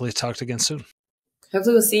we'll hopefully talk again soon.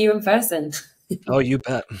 Hopefully we'll see you in person. Oh, you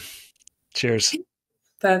bet. Cheers.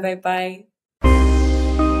 Bye-bye. Bye.